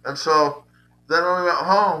wonderful. And so then when we went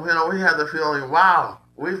home, we had the feeling, wow,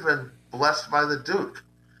 we've been blessed by the Duke.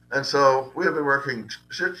 And so we have been working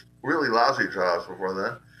really lousy jobs before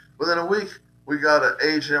then. Within a week, we got an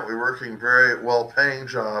agent. We were working very well-paying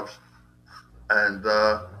jobs. And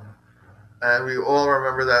we all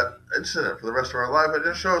remember that incident for the rest of our life. It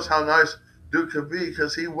just shows how nice Duke could be,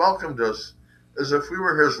 because he welcomed us as if we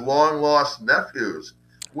were his long-lost nephews.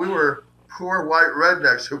 We were poor white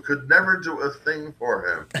rednecks who could never do a thing for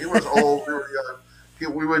him. He was old, we were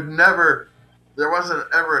young. We would never, there wasn't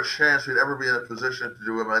ever a chance we'd ever be in a position to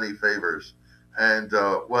do him any favors. And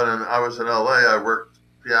when I was in LA, I worked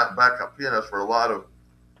backup pianist for a lot of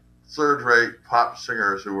third-rate pop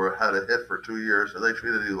singers who had a hit for 2 years, and they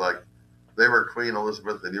treated you like they were Queen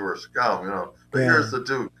Elizabeth and you were scum, But here's the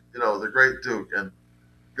Duke, the great Duke, and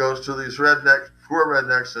goes to these poor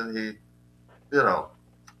rednecks, and he,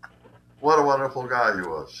 what a wonderful guy he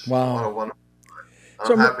was. Wow. What a wonderful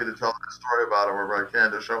guy. I'm happy to tell that story about him wherever I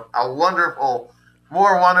can to show how wonderful,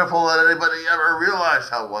 more wonderful than anybody ever realized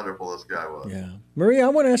how wonderful this guy was. Yeah. Maria, I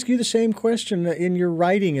want to ask you the same question in your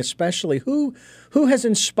writing, especially. Who has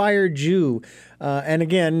inspired you? And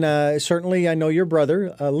again, certainly I know your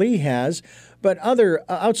brother, Lee, has, but other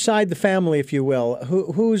outside the family, if you will,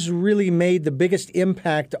 who's really made the biggest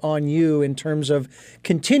impact on you in terms of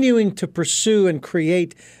continuing to pursue and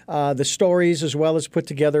create the stories, as well as put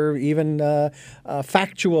together even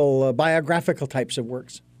factual, biographical types of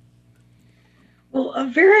works? Well, a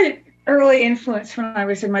very early influence when I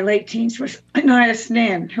was in my late teens was Anais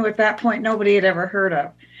Nin, who at that point nobody had ever heard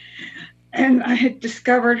of. And I had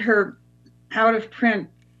discovered her out-of-print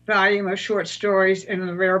volume of short stories in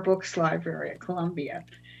the Rare Books Library at Columbia.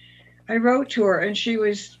 I wrote to her, and she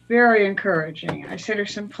was very encouraging. I sent her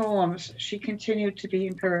some poems. She continued to be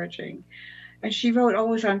encouraging. And she wrote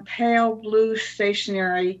always on pale blue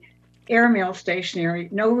stationery, airmail stationery,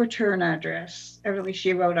 no return address. Evidently,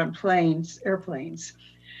 she wrote on airplanes.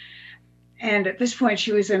 And at this point,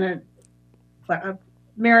 she was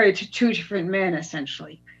married to 2 different men,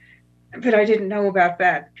 essentially. But I didn't know about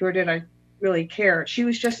that, nor did I really care. She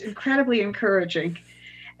was just incredibly encouraging.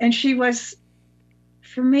 And she was,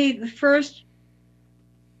 for me, the first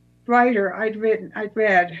writer I'd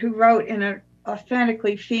read who wrote in an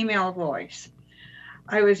authentically female voice.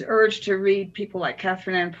 I was urged to read people like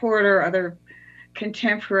Catherine Ann Porter, other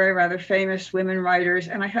contemporary, rather famous women writers,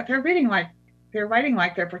 and I thought they're writing like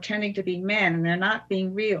they're pretending to be men, and they're not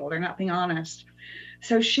being real, they're not being honest.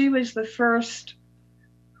 So she was the first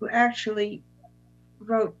who actually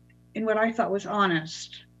wrote in what I thought was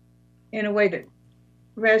honest, in a way that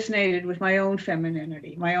resonated with my own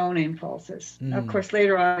femininity, my own impulses. Of course,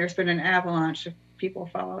 later on, there's been an avalanche of people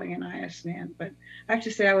following Anais Nin, but I have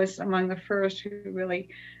to say I was among the first who really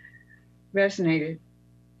resonated.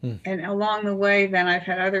 And along the way, then I've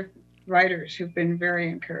had other writers who've been very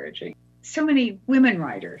encouraging. So many women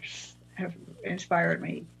writers have inspired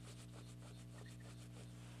me.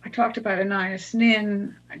 I talked about Anais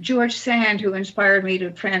Nin, George Sand, who inspired me to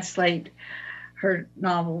translate her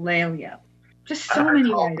novel Lélia. Just so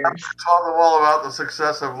many writers. Tell them all about the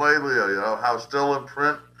success of Lélia, you know, how still in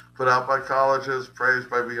print, put out by colleges, praised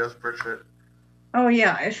by V.S. Pritchett. Oh,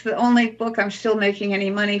 yeah. It's the only book I'm still making any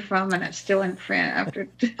money from, and it's still in print after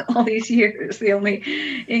all these years. The only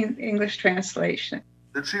English translation.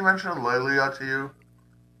 Did she mention Lélia to you?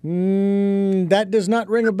 That does not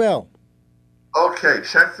ring a bell. Okay,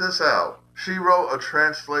 check this out. She wrote a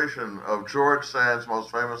translation of George Sand's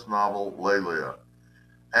most famous novel, Lélia.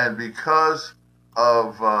 And because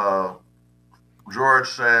of George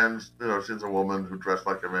Sand's, you know, she's a woman who dressed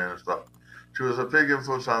like a man and stuff, she was a big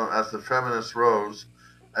influence on him as the feminist rose.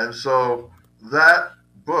 And so that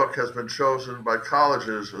book has been chosen by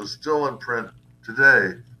colleges, is still in print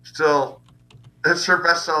today. Still, it's her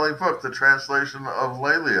best-selling book, the translation of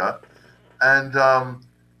Lélia. And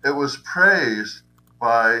it was praised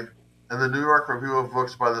in the New York Review of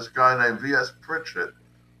Books by this guy named V.S. Pritchett,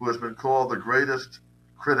 who has been called the greatest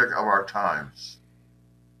critic of our times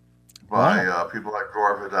by people like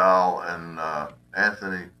Gore Vidal and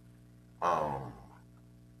Anthony,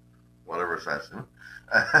 whatever his name.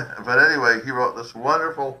 But anyway, he wrote this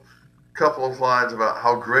wonderful couple of lines about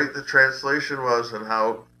how great the translation was and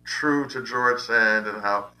how true to George Sand and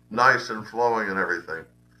how nice and flowing and everything.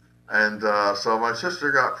 And so my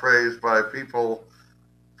sister got praised by like Gore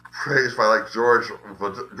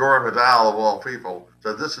Vidal of all people,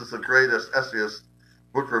 said this is the greatest essayist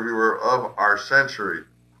book reviewer of our century.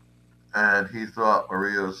 And he thought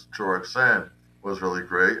Maria's George Sand was really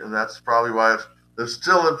great, and that's probably why it's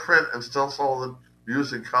still in print and still sold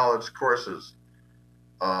using college courses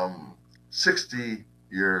 60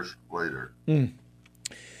 years later.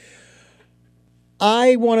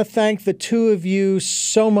 I want to thank the two of you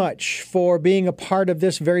so much for being a part of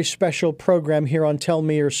this very special program here on Tell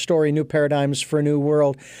Me Your Story, New Paradigms for a New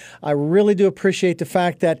World. I really do appreciate the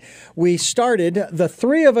fact that the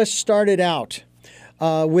three of us started out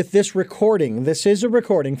with this recording. This is a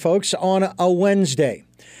recording, folks, on a Wednesday.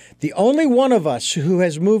 The only one of us who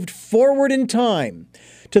has moved forward in time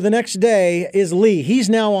to the next day is Lee.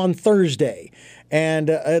 He's now on Thursday. And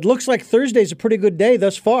it looks like Thursday's a pretty good day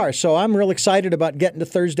thus far, so I'm real excited about getting to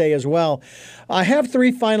Thursday as well. I have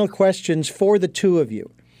 3 final questions for the two of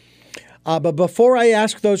you. But before I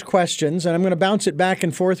ask those questions, and I'm going to bounce it back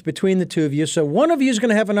and forth between the two of you, so one of you is going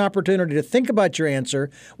to have an opportunity to think about your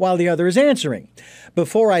answer while the other is answering.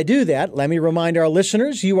 Before I do that, let me remind our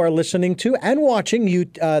listeners, you are listening to and watching the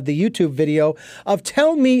YouTube video of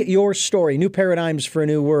Tell Me Your Story, New Paradigms for a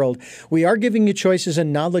New World. We are giving you choices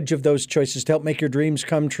and knowledge of those choices to help make your dreams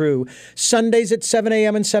come true. Sundays at 7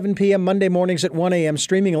 a.m. and 7 p.m., Monday mornings at 1 a.m.,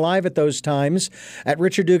 streaming live at those times at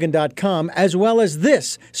richarddugan.com, as well as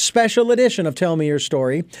this special edition of Tell Me Your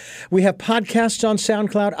Story. We have podcasts on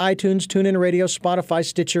SoundCloud, iTunes, TuneIn Radio, Spotify,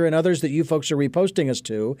 Stitcher, and others that you folks are reposting us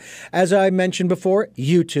to. As I mentioned before,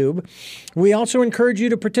 YouTube. We also encourage you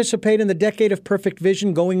to participate in the Decade of Perfect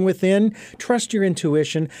Vision, Going Within, trust your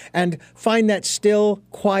intuition, and find that still,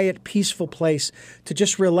 quiet, peaceful place to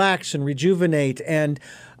just relax and rejuvenate and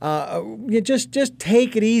you just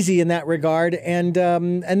take it easy in that regard, and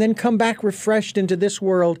then come back refreshed into this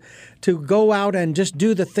world to go out and just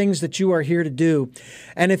do the things that you are here to do.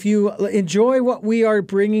 And if you enjoy what we are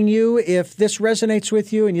bringing you, if this resonates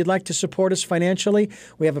with you and you'd like to support us financially,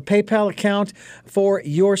 we have a PayPal account for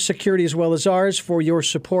your security as well as ours for your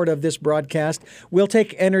support of this broadcast. We'll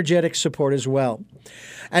take energetic support as well.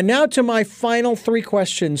 And now to my final 3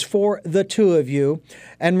 questions for the two of you.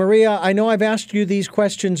 And Maria, I know I've asked you these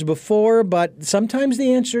questions before, but sometimes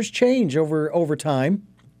the answers change over time.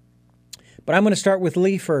 But I'm going to start with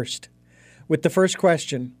Lee first, with the first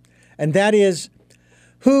question. And that is,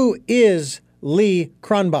 who is Lee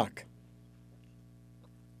Cronbach?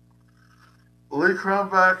 Lee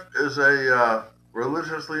Cronbach is a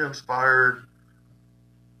religiously inspired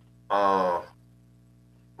rock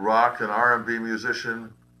and R&B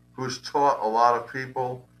musician who's taught a lot of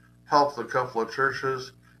people, helped a couple of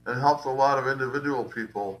churches, and helped a lot of individual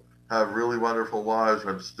people have really wonderful lives.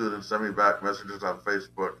 When students send me back messages on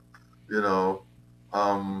Facebook, you know.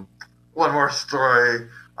 One more story.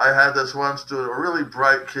 I had this one student, a really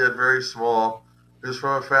bright kid, very small. He was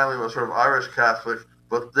from a family that was sort of Irish Catholic,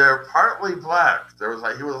 but they're partly black. He was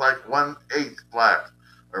like 1/8 black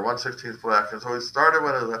or 1/16 black. And so he started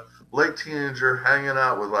when he was a late teenager hanging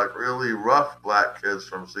out with like really rough black kids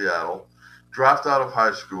from Seattle, dropped out of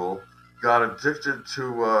high school, got addicted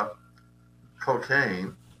to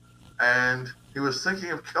cocaine, and he was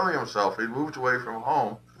thinking of killing himself. He moved away from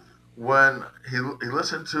home when he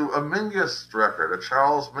listened to a Mingus record, a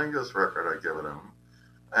Charles Mingus record I'd given him.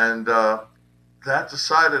 And that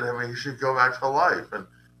decided him he should go back to life.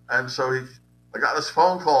 And so I got this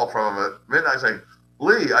phone call from him at midnight saying,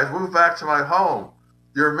 Lee, I moved back to my home.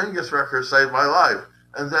 Your Mingus record saved my life.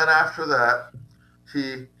 And then after that,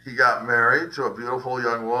 he got married to a beautiful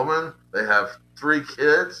young woman. They have 3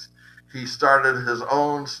 kids. He started his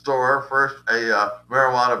own store, first a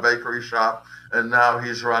marijuana bakery shop, and now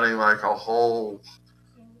he's running like a whole,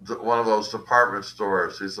 one of those department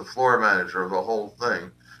stores. He's the floor manager of the whole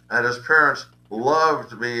thing. And his parents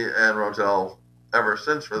loved me and Rodell ever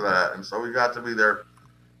since for that. And so we got to be their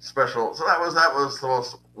special. So that was the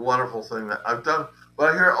most wonderful thing that I've done.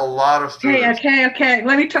 But I hear a lot of students. Okay.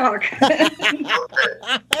 Let me talk.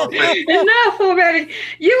 Okay. Enough already.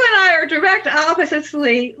 You and I are direct opposites,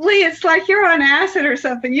 Lee. Lee, it's like you're on acid or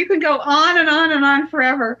something. You can go on and on and on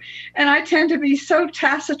forever. And I tend to be so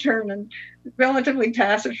taciturn and relatively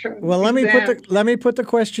taciturn. Well, let me put the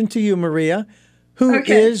question to you, Maria. Who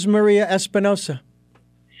is Maria Espinosa?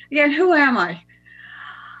 Again, who am I?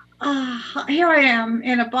 Here I am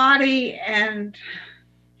in a body and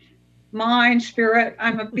mind, spirit.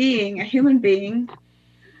 I'm a being, a human being.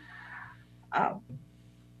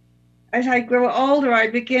 As I grow older, I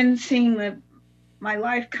begin seeing my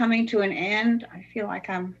life coming to an end. I feel like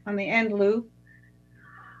I'm on the end loop.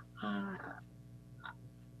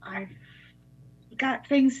 I've got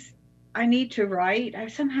things I need to write.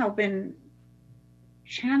 I've somehow been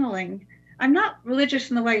channeling. I'm not religious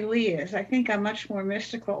in the way Lee is. I think I'm much more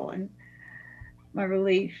mystical in my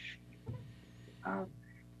belief. I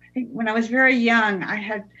think when I was very young, I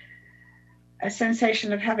had a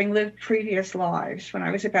sensation of having lived previous lives. When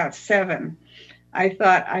I was about 7, I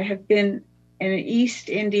thought I had been in an East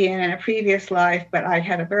Indian in a previous life, but I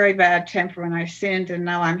had a very bad temper when I sinned, and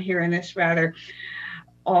now I'm here in this rather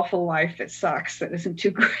awful life that sucks, that isn't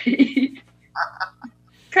too great.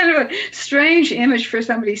 Kind of a strange image for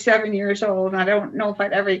somebody 7 years old, and I don't know if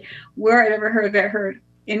I'd ever heard that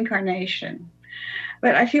incarnation.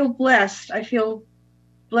 But I feel blessed. I feel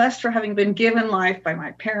blessed for having been given life by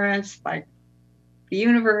my parents, by the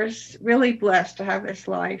universe, really blessed to have this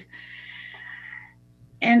life.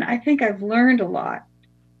 And I think I've learned a lot.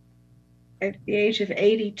 At the age of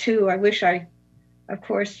 82, I wish I, of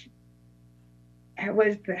course,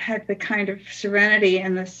 had the kind of serenity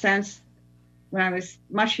and the sense when I was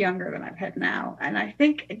much younger than I've had now. And I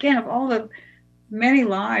think, again, of all the many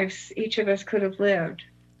lives each of us could have lived.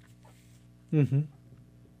 Mm-hmm.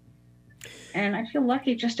 And I feel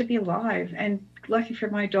lucky just to be alive, and lucky for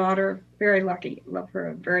my daughter, very lucky, love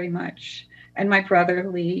her very much. And my brother,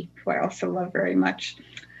 Lee, who I also love very much.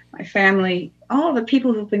 My family, all the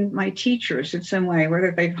people who've been my teachers in some way,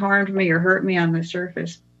 whether they've harmed me or hurt me on the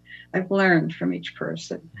surface, I've learned from each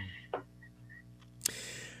person.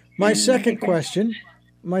 My second question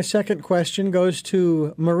goes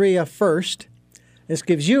to Maria first. This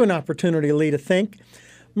gives you an opportunity, Lee, to think.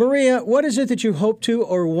 Maria, what is it that you hope to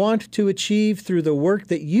or want to achieve through the work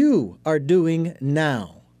that you are doing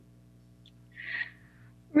now?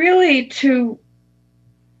 Really to,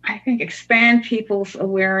 I think, expand people's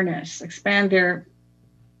awareness, expand their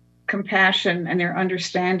compassion and their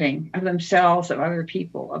understanding of themselves, of other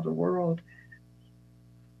people, of the world,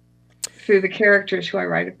 through the characters who I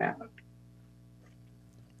write about.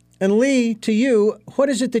 And Lee, to you, what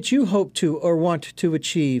is it that you hope to or want to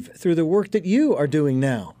achieve through the work that you are doing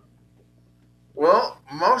now? Well,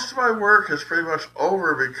 most of my work is pretty much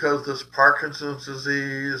over because this Parkinson's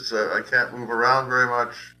disease, I can't move around very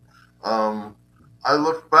much. I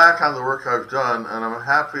look back on the work I've done, and I'm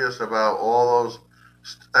happiest about all those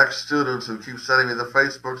ex-students who keep sending me the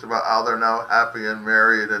Facebooks about how they're now happy and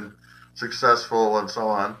married and successful and so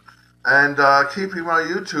on. And keeping my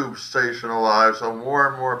YouTube station alive, so more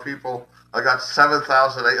and more people. I got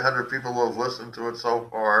 7,800 people who have listened to it so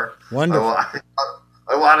far. Wonderful.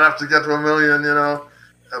 I want enough to get to 1 million. You know,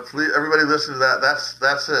 please, everybody listen to that.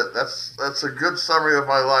 That's it. That's a good summary of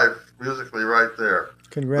my life musically, right there.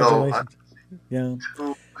 Congratulations. So, yeah. 2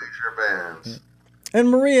 major bands. Yeah. And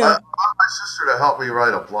Maria, I want my sister to help me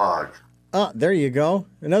write a blog. There you go.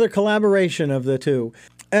 Another collaboration of the two.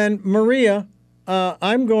 And Maria,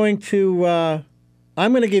 I'm going to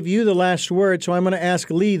I'm going to give you the last word, so I'm going to ask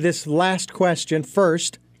Lee this last question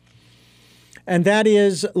first. And that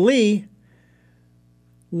is, Lee,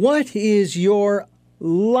 what is your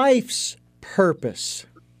life's purpose?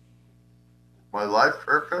 My life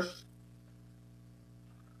purpose?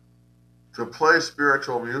 To play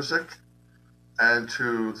spiritual music and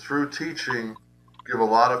to, through teaching, give a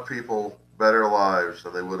lot of people better lives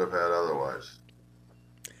than they would have had otherwise.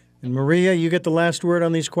 And Maria, you get the last word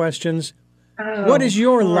on these questions. Oh, What is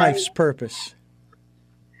your right. life's purpose?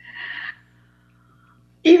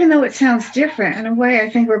 Even though it sounds different, in a way, I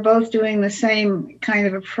think we're both doing the same kind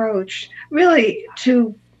of approach. Really,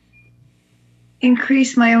 to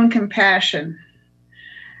increase my own compassion,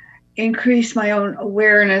 increase my own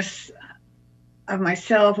awareness of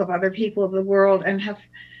myself, of other people, of the world, and have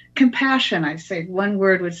compassion. I say one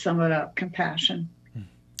word would sum it up: compassion.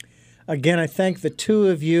 Again, I thank the two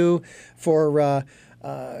of you for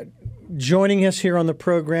joining us here on the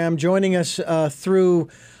program, joining us through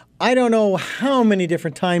I don't know how many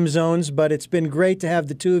different time zones, but it's been great to have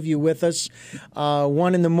the two of you with us,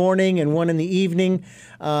 one in the morning and one in the evening.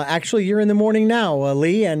 Actually, you're in the morning now,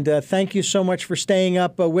 Lee, and thank you so much for staying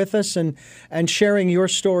up with us and sharing your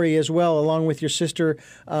story as well, along with your sister,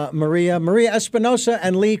 Maria. Maria Espinosa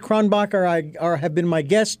and Lee Cronbach have been my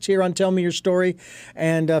guests here on Tell Me Your Story,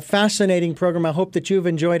 and a fascinating program. I hope that you've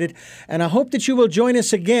enjoyed it, and I hope that you will join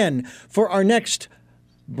us again for our next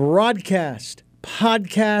broadcast,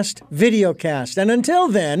 podcast, videocast. And until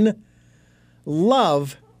then,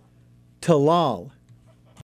 love to Lal.